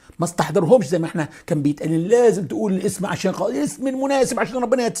الشديد. ما استحضرهمش زي ما احنا كان بيتقال لازم تقول الاسم عشان الاسم المناسب عشان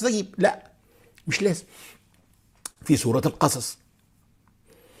ربنا يستجيب. لا، مش لازم. في سورة القصص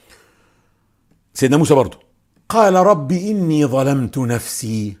سيدنا موسى برضو قال رب إني ظلمت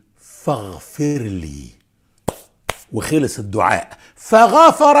نفسي فاغفر لي، وخلص الدعاء،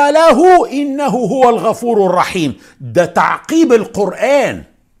 فغفر له إنه هو الغفور الرحيم. ده تعقيب القرآن.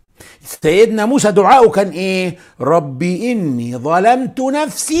 سيدنا موسى دعاءه كان ايه؟ ربي إني ظلمت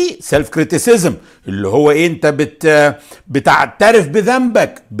نفسي، سيلف كريتيسيزم، اللي هو إيه؟ انت بتعترف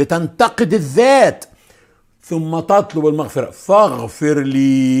بذنبك، بتنتقد الذات، ثم تطلب المغفرة، فاغفر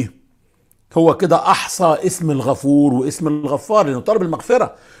لي. هو كده أحصى اسم الغفور واسم الغفار لأنه طلب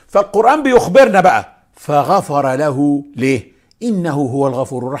المغفرة. فالقرآن بيخبرنا بقى فغفر له، ليه؟ إنه هو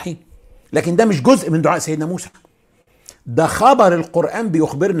الغفور الرحيم. لكن ده مش جزء من دعاء سيدنا موسى، ده خبر القرآن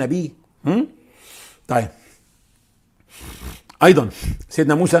بيخبرنا بيه. طيب، أيضا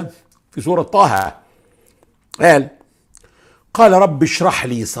سيدنا موسى في سورة طه قال رب اشرح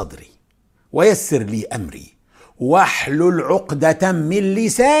لي صدري ويسر لي أمري واحلل عقدة من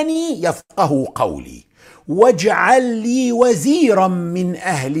لساني يفقه قولي واجعل لي وزيرا من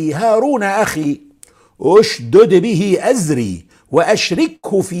أهلي هارون أخي أشدد به أزري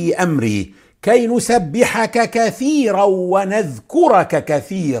وأشركه في أمري كي نسبحك كثيرا ونذكرك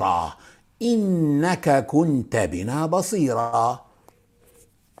كثيرا إنك كنت بنا بصيرا.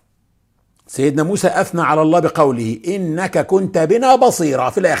 سيدنا موسى أثنى على الله بقوله إنك كنت بنا بصيرا.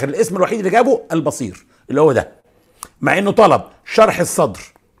 في الآخر الاسم الوحيد اللي جابه البصير، اللي هو ده، مع انه طلب شرح الصدر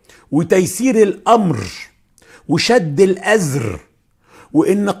وتيسير الامر وشد الازر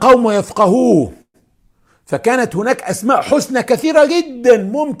وان قومه يفقهوه. فكانت هناك اسماء حسنى كثيره جدا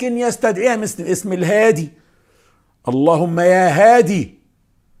ممكن يستدعيها، مثل اسم الهادي، اللهم يا هادي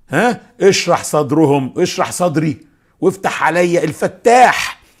اشرح صدرهم، اشرح صدري وافتح علي.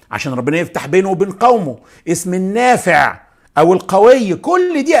 الفتاح عشان ربنا يفتح بينه وبين قومه. اسم النافع او القوي،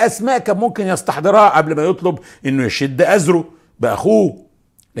 كل دي اسماء كان ممكن يستحضرها قبل ما يطلب انه يشد ازره باخوه.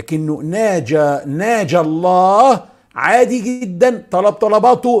 لكنه ناجى الله عادي جدا، طلب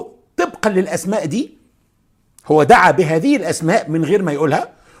طلباته طبقا للاسماء دي. هو دعا بهذه الاسماء من غير ما يقولها،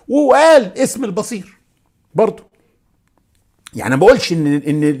 وقال اسم البصير برضه. يعني ما بقولش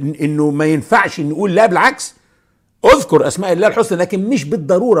انه ما ينفعش نقول، لا بالعكس، اذكر اسماء الله الحسنى، لكن مش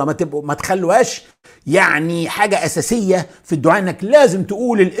بالضروره ما تخلوهاش يعني حاجه اساسيه في الدعاء انك لازم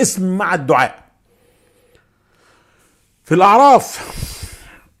تقول الاسم مع الدعاء. في الاعراف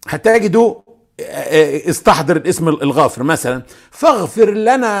هتجدوا استحضر الاسم الغافر مثلا، فاغفر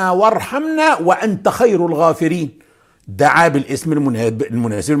لنا وارحمنا وانت خير الغافرين. دعا بالاسم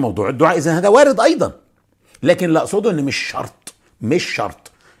المناسب لموضوع الدعاء. اذا هذا وارد ايضا، لكن لا اقصده ان مش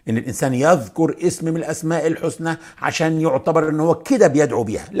شرط ان الانسان يذكر اسم من الاسماء الحسنى عشان يعتبر ان هو كده بيدعو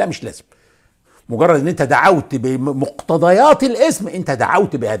بيها. لا، مش لازم. مجرد ان انت دعوت بمقتضيات الاسم، انت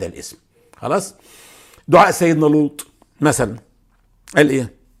دعوت بهذا الاسم، خلاص. دعاء سيدنا لوط مثلا قال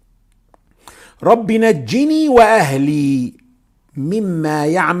ايه؟ رب نجني واهلي مما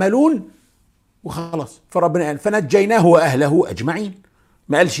يعملون، وخلاص. فربنا قال فنجيناه واهله اجمعين،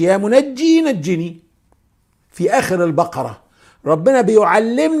 ما قالش يا منجي نجني. في اخر البقره ربنا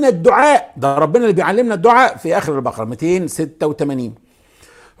بيعلمنا الدعاء، ده ربنا اللي بيعلمنا الدعاء في اخر البقره 286.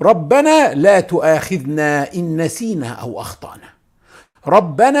 ربنا لا تؤاخذنا ان نسينا او اخطانا،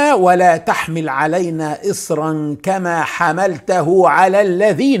 ربنا ولا تحمل علينا اصرا كما حملته على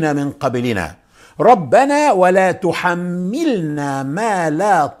الذين من قبلنا، ربنا ولا تحملنا ما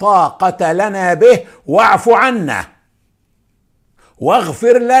لا طاقه لنا به واعف عنا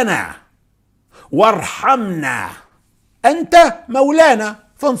واغفر لنا وارحمنا أنت مولانا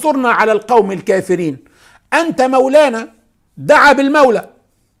فانصرنا على القوم الكافرين. أنت مولانا، دعا بالمولى،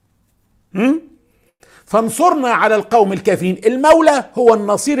 فانصرنا على القوم الكافرين. المولى هو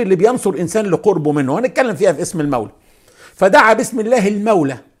النصير اللي بينصر إنسان لقربه منه، هنتكلم فيها في اسم المولى. فدعا باسم الله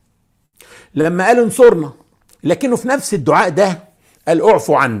المولى لما قال انصرنا، لكنه في نفس الدعاء ده قال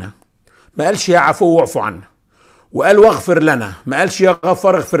اعفو عنا، ما قالش يا عفو واعفو عنا. وقال واغفر لنا، ما قالش يا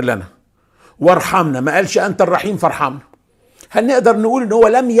غفار اغفر لنا. وارحمنا، ما قالش انت الرحيم فارحمنا. هل نقدر نقول ان هو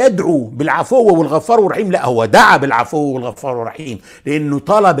لم يدعو بالعفو والغفار والرحيم؟ لا، هو دعا بالعفو والغفار والرحيم، لانه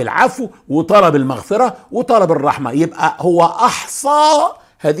طلب العفو وطلب المغفرة وطلب الرحمة. يبقى هو احصى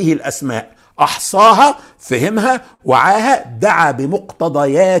هذه الاسماء، احصاها، فهمها، وعاها، دعا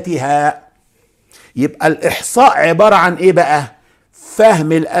بمقتضياتها. يبقى الاحصاء عبارة عن ايه بقى؟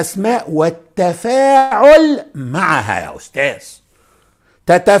 فهم الاسماء والتفاعل معها يا استاذ.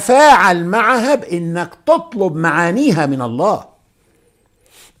 تتفاعل معها بانك تطلب معانيها من الله.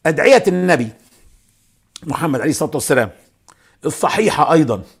 ادعية النبي محمد عليه الصلاة والسلام الصحيحة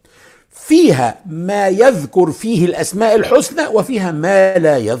ايضا فيها ما يذكر فيه الاسماء الحسنى وفيها ما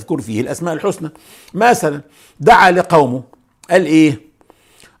لا يذكر فيه الاسماء الحسنى. مثلا دعا لقومه، قال ايه؟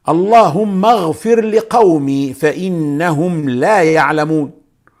 اللهم اغفر لقومي فانهم لا يعلمون.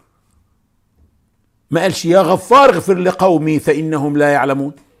 ما قالش يا غفار اغفر لقومي فانهم لا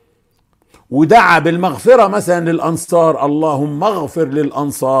يعلمون. ودعا بالمغفرة مثلا للأنصار، اللهم اغفر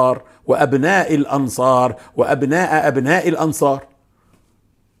للأنصار وأبناء الأنصار وأبناء أبناء الأنصار.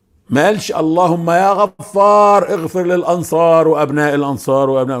 ما قالش اللهم يا غفار اغفر للأنصار وأبناء الأنصار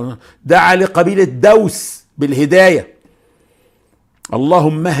وأبناء. دعا لقبيلة دوس بالهداية،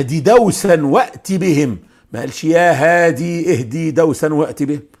 اللهم اهدي دوسا وأت بهم. ما قالش يا هادي اهدي دوسا وأت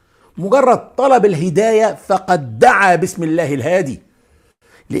بهم. مجرد طلب الهداية فقد دعا باسم الله الهادي،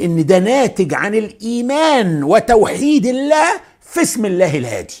 لأن ده ناتج عن الإيمان وتوحيد الله في اسم الله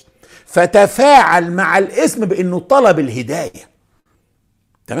الهادي، فتفاعل مع الاسم بأنه طلب الهداية.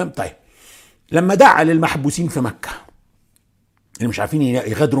 تمام؟ طيب، لما دعا للمحبوسين في مكة اللي مش عارفين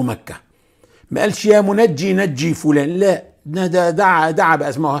يغادروا مكة، ما قالش يا منجي نجي فلان، لا، دعا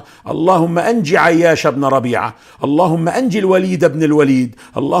بأسمائها، اللهم أنجي عياش بن ربيعة، اللهم أنجي الوليد بن الوليد،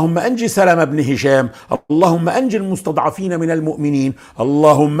 اللهم أنجي سلمة بن هشام، اللهم أنجي المستضعفين من المؤمنين،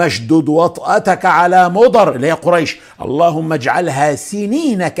 اللهم اشدد وطأتك على مضر اللي هي قريش، اللهم اجعلها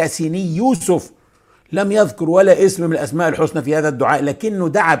سنين كسني يوسف. لم يذكر ولا اسم من الأسماء الحسنى في هذا الدعاء، لكنه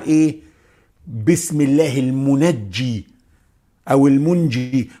دعا بإيه؟ باسم الله المنجي أو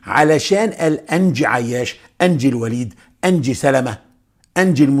المنجي، علشان قال أنجي عياش، أنجي الوليد، أنجي سلمة،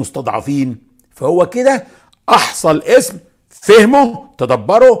 أنجي المستضعفين. فهو كده أحصى الاسم، فهمه،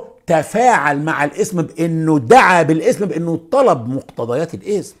 تدبره، تفاعل مع الاسم بأنه دعا بالاسم، بأنه طلب مقتضيات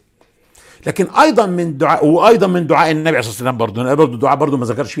الاسم. لكن أيضا من دعاء، وأيضا من دعاء النبي عليه الصلاة والسلام برضه دعاء برضه ما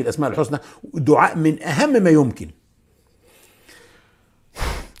ذكرش فيه الأسماء الحسنى، دعاء من أهم ما يمكن.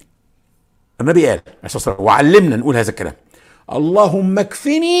 النبي قال عليه الصلاة والسلام، وعلمنا نقول هذا الكلام، اللهم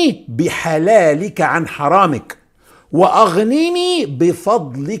اكفني بحلالك عن حرامك واغنني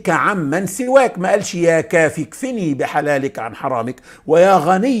بفضلك عمن سواك. ما قالش يا كافي اكفني بحلالك عن حرامك ويا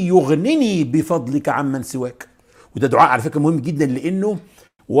غني يغنني بفضلك عمن سواك. وده دعاء على فكرة مهم جدا، لانه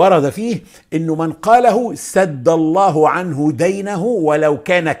ورد فيه انه من قاله سد الله عنه دينه ولو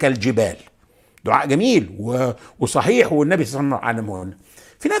كان كالجبال. دعاء جميل وصحيح، والنبي صلى الله عليه وسلم علمه.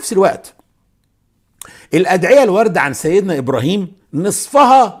 في نفس الوقت الأدعية الواردة عن سيدنا إبراهيم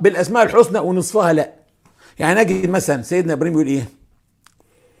نصفها بالأسماء الحسنى ونصفها لا. يعني نجد مثلا سيدنا إبراهيم يقول إيه؟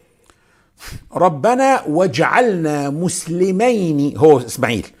 ربنا واجعلنا مسلمين، هو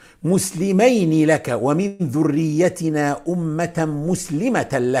إسماعيل، مسلمين لك ومن ذريتنا أمة مسلمة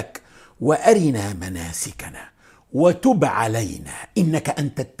لك وأرنا مناسكنا وتب علينا إنك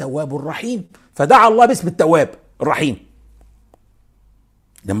أنت التواب الرحيم. فدعا الله باسم التواب الرحيم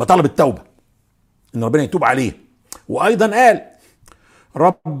لما طلب التوبة ان ربنا يتوب عليه. وايضا قال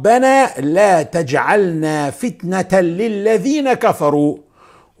ربنا لا تجعلنا فتنة للذين كفروا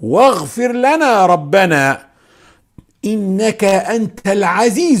واغفر لنا ربنا انك انت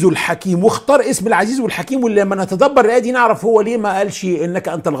العزيز الحكيم. واختار اسم العزيز والحكيم، واللي لما نتدبر الايه دي نعرف هو ليه ما قالش انك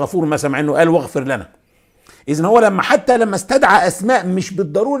انت الغفور مثلا، مع انه قال واغفر لنا. اذن هو حتى لما استدعى اسماء مش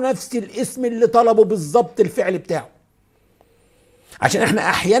بالضروره نفس الاسم اللي طلبه بالظبط الفعل بتاعه، عشان احنا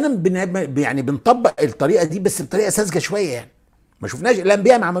احيانا يعني بنطبق الطريقه دي بس بطريقه ساذجه شويه. يعني ما شفناش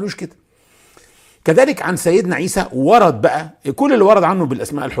الانبياء ما عملوش كده. كذلك عن سيدنا عيسى ورد بقى كل اللي ورد عنه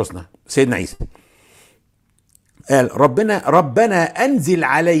بالاسماء الحسنى. سيدنا عيسى قال ربنا انزل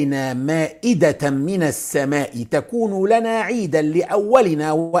علينا مائدة من السماء تكون لنا عيدا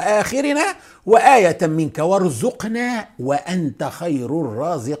لاولنا واخرنا وآية منك وارزقنا وانت خير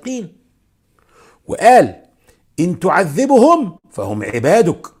الرازقين. وقال إن تعذبهم فهم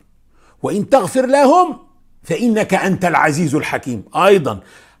عبادك وإن تغفر لهم فإنك أنت العزيز الحكيم. أيضا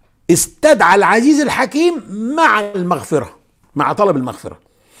استدعى العزيز الحكيم مع المغفرة، مع طلب المغفرة.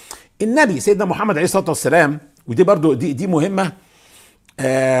 النبي سيدنا محمد عليه الصلاة والسلام، ودي برضو دي مهمة،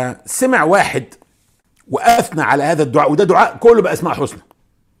 سمع واحد وأثنى على هذا الدعاء، وده دعاء كله بأسماء حسنى،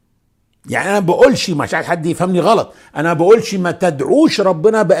 يعني انا ما بقولش، مش عايز حد يفهمني غلط، انا ما بقولش ما تدعوش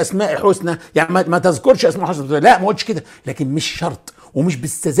ربنا باسماء حسنى، يعني ما تذكرش اسماء حسنى، لا ما قلتش كده، لكن مش شرط ومش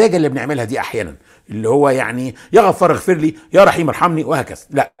بالسذاجه اللي بنعملها دي احيانا، اللي هو يعني يا غفار اغفر لي، يا رحيم ارحمني، وهكذا،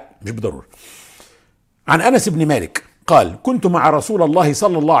 لا مش بالضروره. عن انس بن مالك قال: كنت مع رسول الله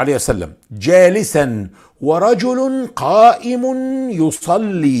صلى الله عليه وسلم جالسا ورجل قائم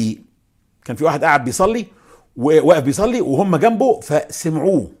يصلي. كان في واحد قاعد بيصلي وواقف بيصلي وهم جنبه،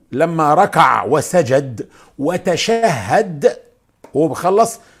 فسمعوه لما ركع وسجد وتشهد وهو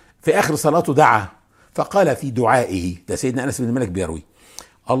بخلص في اخر صلاته دعا، فقال في دعائه، ده سيدنا انس بن مالك بيروي: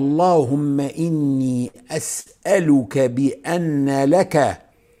 اللهم اني اسالك بان لك،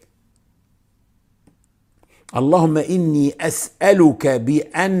 اللهم اني اسالك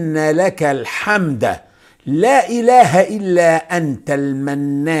بان لك الحمد لا اله الا انت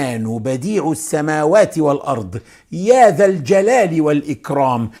المنان بديع السماوات والارض يا ذا الجلال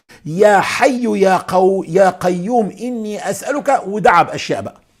والاكرام يا حي يا قيوم اني اسالك، ودعا باشياء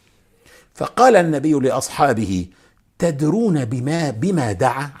بقى. فقال النبي لاصحابه: تدرون بما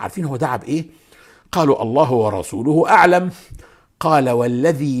دعا؟ عارفين هو دعا بايه؟ قالوا: الله ورسوله اعلم. قال: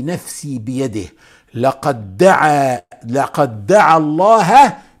 والذي نفسي بيده لقد دعا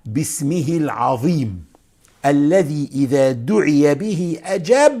الله باسمه العظيم الذي إذا دعي به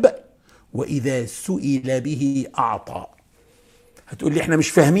أجاب وإذا سئل به أعطى. هتقول لي احنا مش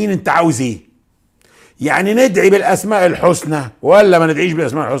فاهمين انت عاوز ايه، يعني ندعي بالأسماء الحسنى ولا ما ندعيش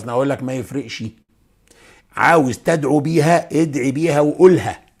بالأسماء الحسنى؟ أقول لك ما يفرقش، عاوز تدعو بيها ادعي بيها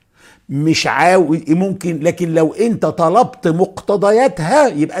وقولها، مش عاوز ممكن، لكن لو انت طلبت مقتضياتها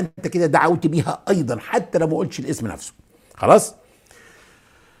يبقى انت كده دعوت بيها ايضا حتى لو ما قلتش الاسم نفسه. خلاص؟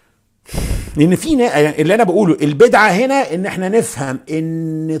 لان في اللي انا بقوله البدعه هنا ان احنا نفهم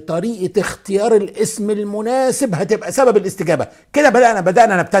ان طريقه اختيار الاسم المناسب هتبقى سبب الاستجابه. كده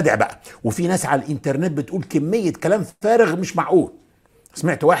بدانا نبتدع بقى، وفي ناس على الانترنت بتقول كميه كلام فارغ مش معقول.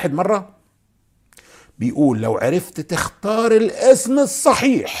 سمعت واحد مره بيقول: لو عرفت تختار الاسم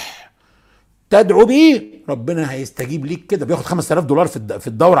الصحيح تدعو بيه ربنا هيستجيب ليك. كده بياخد $5000 في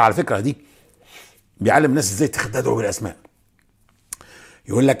الدوره على فكره دي، بيعلم الناس ازاي تدعو بالاسماء.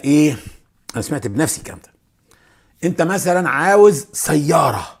 يقول لك ايه، انا سمعت بنفسي الكلام ده، انت مثلا عاوز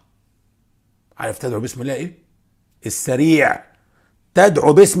سياره، عارف تدعو باسم الله ايه؟ السريع.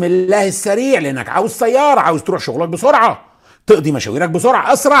 تدعو باسم الله السريع لانك عاوز سياره، عاوز تروح شغلك بسرعه، تقضي مشاويرك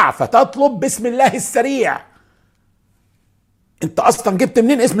بسرعه اسرع، فتطلب باسم الله السريع. انت اصلا جبت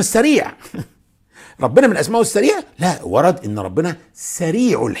منين اسم السريع؟ ربنا من اسمائه السريع؟ لا، ورد ان ربنا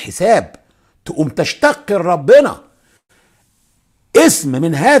سريع الحساب، تقوم تشتق ربنا اسم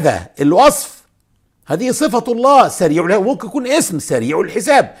من هذا الوصف، هذه صفة الله سريع. ممكن يكون اسم سريع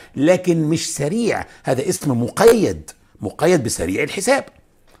الحساب لكن مش سريع، هذا اسم مقيد بسريع الحساب.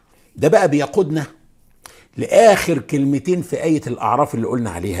 ده بقى بيقودنا لآخر كلمتين في آية الأعراف اللي قلنا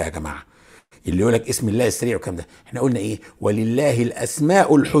عليها يا جماعة، اللي يقول لك اسم الله السريع والكلام ده. احنا قلنا ايه؟ ولله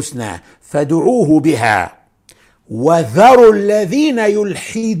الأسماء الحسنى فادعوه بها وذروا الذين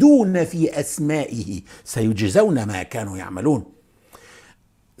يلحدون في أسمائه سيجزون ما كانوا يعملون.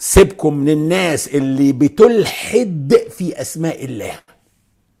 سيبكم من الناس اللي بتلحد في أسماء الله.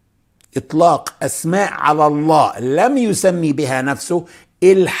 إطلاق أسماء على الله لم يسمي بها نفسه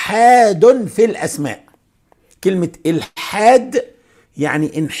إلحاد في الأسماء. كلمة إلحاد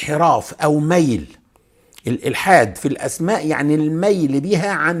يعني انحراف أو ميل. الإلحاد في الأسماء يعني الميل بها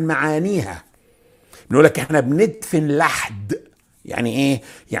عن معانيها. نقول لك احنا بندفن لحد، يعني ايه؟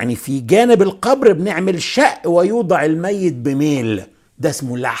 يعني في جانب القبر بنعمل شق ويوضع الميت بميل، ده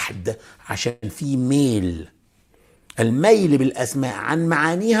اسمه لحد عشان في ميل. الميل بالأسماء عن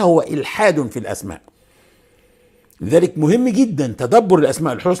معانيها هو إلحاد في الأسماء. لذلك مهم جدا تدبر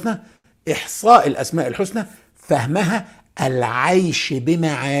الأسماء الحسنى، إحصاء الأسماء الحسنى، فهمها، العيش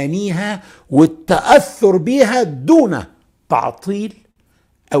بمعانيها والتأثر بها دون تعطيل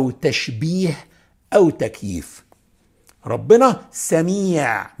أو تشبيه أو تكييف. ربنا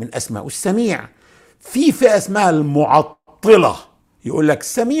سميع من أسماء السميع. في اسمها المعطلة، يقول لك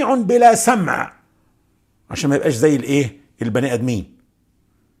سميع بلا سمع عشان ما يبقاش زي الايه البني ادمين،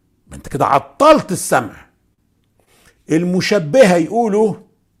 ما انت كده عطلت السمع. المشبهة يقولوا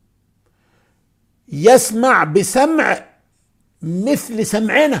يسمع بسمع مثل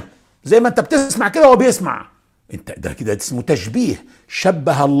سمعنا، زي ما انت بتسمع كده وهو بيسمع. انت ده كده اسمه تشبيه،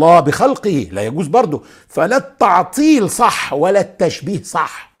 شبه الله بخلقه، لا يجوز برضه. فلا التعطيل صح ولا التشبيه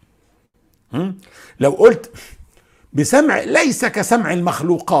صح. لو قلت بسمع ليس كسمع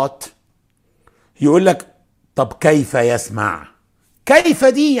المخلوقات، يقول لك طب كيف يسمع؟ كيف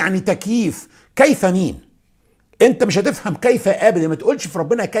دي يعني تكييف. كيف مين؟ انت مش هتفهم كيف ابدا، ما تقولش في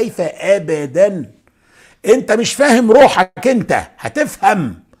ربنا كيف ابدا، انت مش فاهم روحك. انت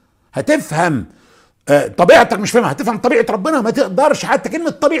هتفهم طبيعتك مش فاهمها، هتفهم طبيعة ربنا ما تقدرش. حتى كلمة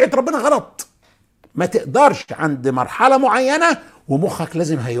طبيعة ربنا غلط، ما تقدرش عند مرحلة معينة ومخك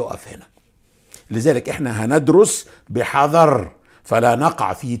لازم هيقف هنا. لذلك احنا هندرس بحذر فلا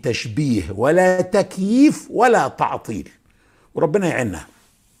نقع في تشبيه ولا تكييف ولا تعطيل، وربنا يعيننا.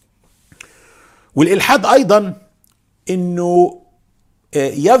 والإلحاد أيضا إنه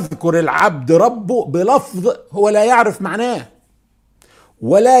يذكر العبد ربه بلفظ هو لا يعرف معناه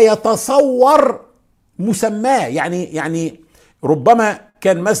ولا يتصور مسماه. يعني ربما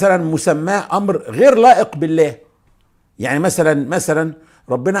كان مثلا مسماه أمر غير لائق بالله. يعني مثلا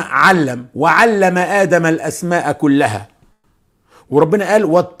ربنا وعلم آدم الأسماء كلها، وربنا قال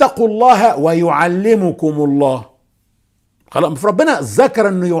واتقوا الله ويعلمكم الله. خلاص ربنا ذكر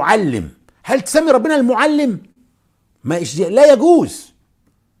انه يعلم، هل تسمي ربنا المعلم؟ لا يجوز.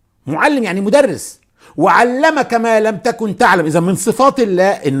 معلم يعني مدرس. وعلمك ما لم تكن تعلم، اذا من صفات الله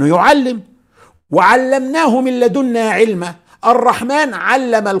انه يعلم. وعلمناه من لدنا علما. الرحمن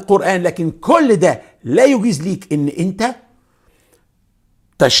علم القرآن. لكن كل ده لا يجيز ليك ان انت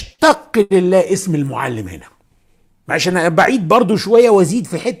تشتق لله اسم المعلم هنا. عشان انا بعيد برضو شوية وازيد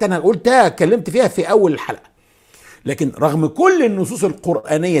في حتة انا قلتها اتكلمت فيها في اول الحلقة، لكن رغم كل النصوص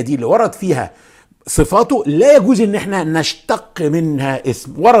القرآنية دي اللي ورد فيها صفاته لا يجوز ان احنا نشتق منها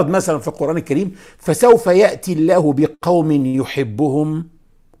اسم. ورد مثلا في القرآن الكريم فسوف يأتي الله بقوم يحبهم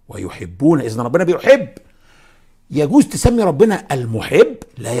ويحبون. اذا ربنا بيحب، يجوز تسمي ربنا المحب؟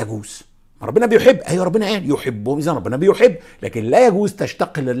 لا يجوز. ربنا بيحب، ايوه ربنا قال يحبهم، اذا ربنا بيحب، لكن لا يجوز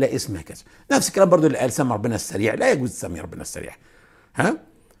تشتق لله اسم هكذا. نفس الكلام برضو اللي قال سمى ربنا السريع، لا يجوز تسمي ربنا السريع.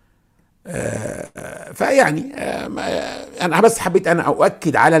 فيعني انا بس حبيت انا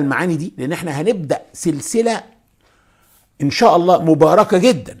اؤكد على المعاني دي، لان احنا هنبدا سلسله ان شاء الله مباركه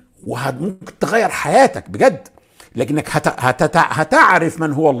جدا وممكن تغير حياتك بجد، لكنك هتعرف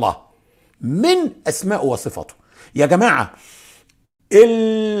من هو الله من اسماء وصفاته. يا جماعه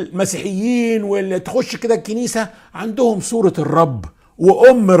المسيحيين واللي تخش كده الكنيسه عندهم صوره الرب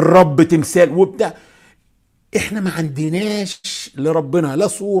وام الرب تمثال وبتاع. احنا ما عندناش لربنا لا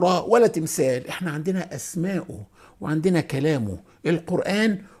صورة ولا تمثال، احنا عندنا اسماءه وعندنا كلامه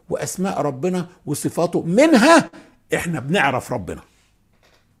القرآن واسماء ربنا وصفاته، منها احنا بنعرف ربنا،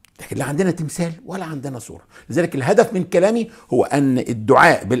 لكن لا عندنا تمثال ولا عندنا صورة. لذلك الهدف من كلامي هو ان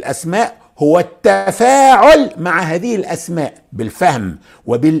الدعاء بالاسماء هو التفاعل مع هذه الاسماء بالفهم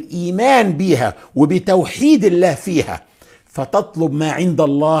وبالايمان بها وبتوحيد الله فيها، فتطلب ما عند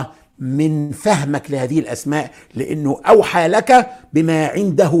الله من فهمك لهذه الأسماء، لأنه أوحى لك بما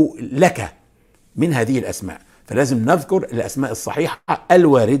عنده لك من هذه الأسماء. فلازم نذكر الأسماء الصحيحة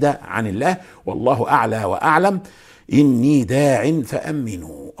الواردة عن الله، والله أعلى وأعلم. إني داع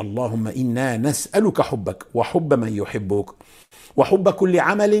فأمنوا. اللهم إنا نسألك حبك وحب من يحبك وحب كل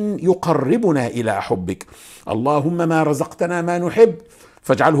عمل يقربنا إلى حبك. اللهم ما رزقتنا ما نحب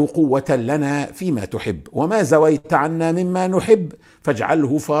فاجعله قوة لنا فيما تحب، وما زويت عنا مما نحب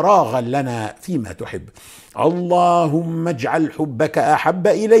فاجعله فراغا لنا فيما تحب. اللهم اجعل حبك أحب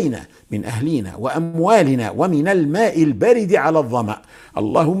إلينا من أهلنا وأموالنا ومن الماء البارد على الظمأ.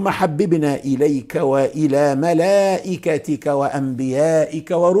 اللهم حببنا إليك وإلى ملائكتك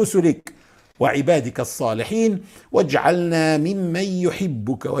وأنبيائك ورسلك وعبادك الصالحين، واجعلنا ممن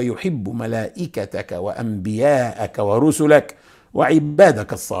يحبك ويحب ملائكتك وأنبياءك ورسلك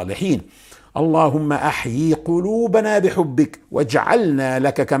وعبادك الصالحين. اللهم أحيي قلوبنا بحبك واجعلنا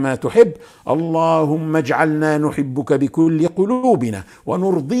لك كما تحب. اللهم اجعلنا نحبك بكل قلوبنا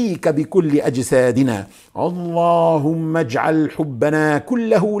ونرضيك بكل أجسادنا. اللهم اجعل حبنا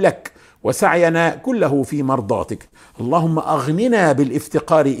كله لك وسعينا كله في مرضاتك. اللهم أغننا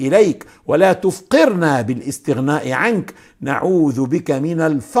بالافتقار إليك ولا تفقرنا بالاستغناء عنك. نعوذ بك من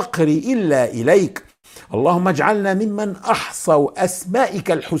الفقر إلا إليك. اللهم اجعلنا ممن أحصوا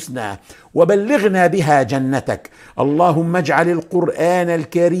أسمائك الحسنى وبلغنا بها جنتك. اللهم اجعل القرآن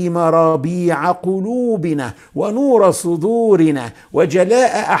الكريم ربيع قلوبنا ونور صدورنا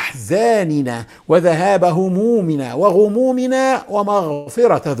وجلاء أحزاننا وذهاب همومنا وغمومنا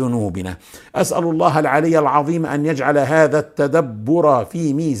ومغفرة ذنوبنا. أسأل الله العلي العظيم أن يجعل هذا التدبر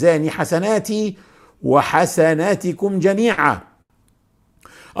في ميزان حسناتي وحسناتكم جميعا.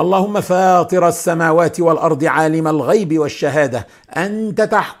 اللهم فاطر السماوات والأرض عالم الغيب والشهادة، أنت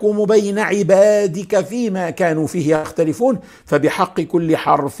تحكم بين عبادك فيما كانوا فيه يختلفون، فبحق كل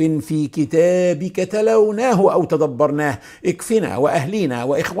حرف في كتابك تلوناه أو تدبرناه اكفنا وأهلينا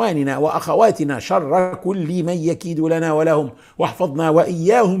وإخواننا وأخواتنا شر كل من يكيد لنا ولهم، واحفظنا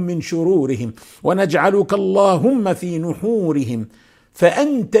وإياهم من شرورهم، ونجعلك اللهم في نحورهم،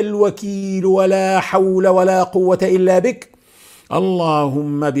 فأنت الوكيل ولا حول ولا قوة إلا بك.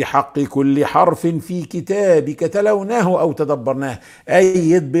 اللهم بحق كل حرف في كتابك تلوناه أو تدبرناه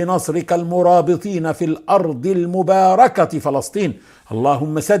أيد بنصرك المرابطين في الأرض المباركة فلسطين.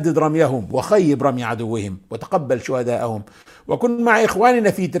 اللهم سدد رميهم وخيب رمي عدوهم وتقبل شهداءهم، وكن مع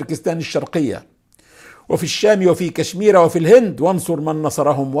إخواننا في تركستان الشرقية وفي الشام وفي كشمير وفي الهند، وانصر من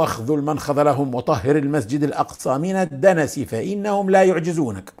نصرهم واخذل من خذلهم، وطهر المسجد الأقصى من الدنس فإنهم لا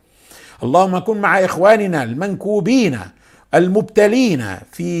يعجزونك. اللهم كن مع إخواننا المنكوبين المبتلين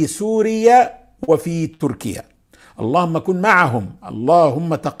في سوريا وفي تركيا، اللهم كن معهم،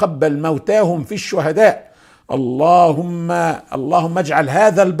 اللهم تقبل موتاهم في الشهداء، اللهم اجعل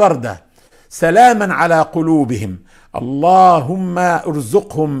هذا البرد سلاما على قلوبهم، اللهم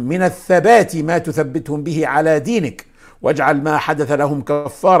ارزقهم من الثبات ما تثبتهم به على دينك، واجعل ما حدث لهم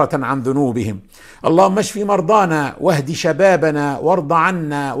كفارة عن ذنوبهم. اللهم اشف مرضانا واهد شبابنا وارض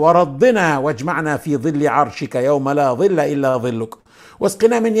عنا ورضنا، واجمعنا في ظل عرشك يوم لا ظل إلا ظلك،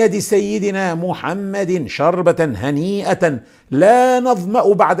 واسقنا من يد سيدنا محمد شربة هنيئة لا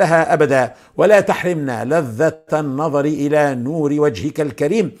نظمأ بعدها أبدا، ولا تحرمنا لذة النظر إلى نور وجهك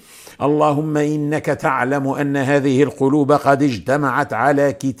الكريم. اللهم إنك تعلم أن هذه القلوب قد اجتمعت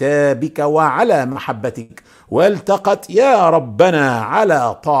على كتابك وعلى محبتك، والتقت يا ربنا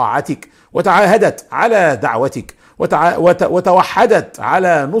على طاعتك، وتعاهدت على دعوتك، وتوحدت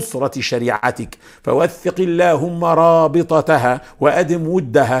على نصرة شريعتك، فوثق اللهم رابطتها وأدم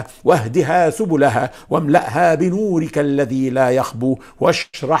ودها واهدها سبلها، واملأها بنورك الذي لا يخبو،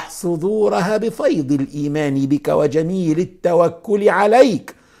 واشرح صدورها بفيض الإيمان بك وجميل التوكل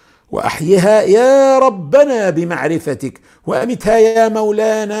عليك، وأحيها يا ربنا بمعرفتك، وأمتها يا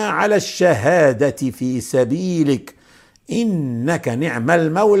مولانا على الشهادة في سبيلك، إنك نعم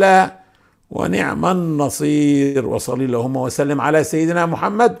المولى ونعم النصير. وصلي اللهم وسلم على سيدنا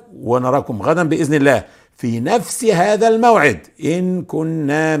محمد، ونراكم غدا بإذن الله في نفس هذا الموعد إن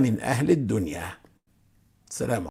كنا من أهل الدنيا. سلام.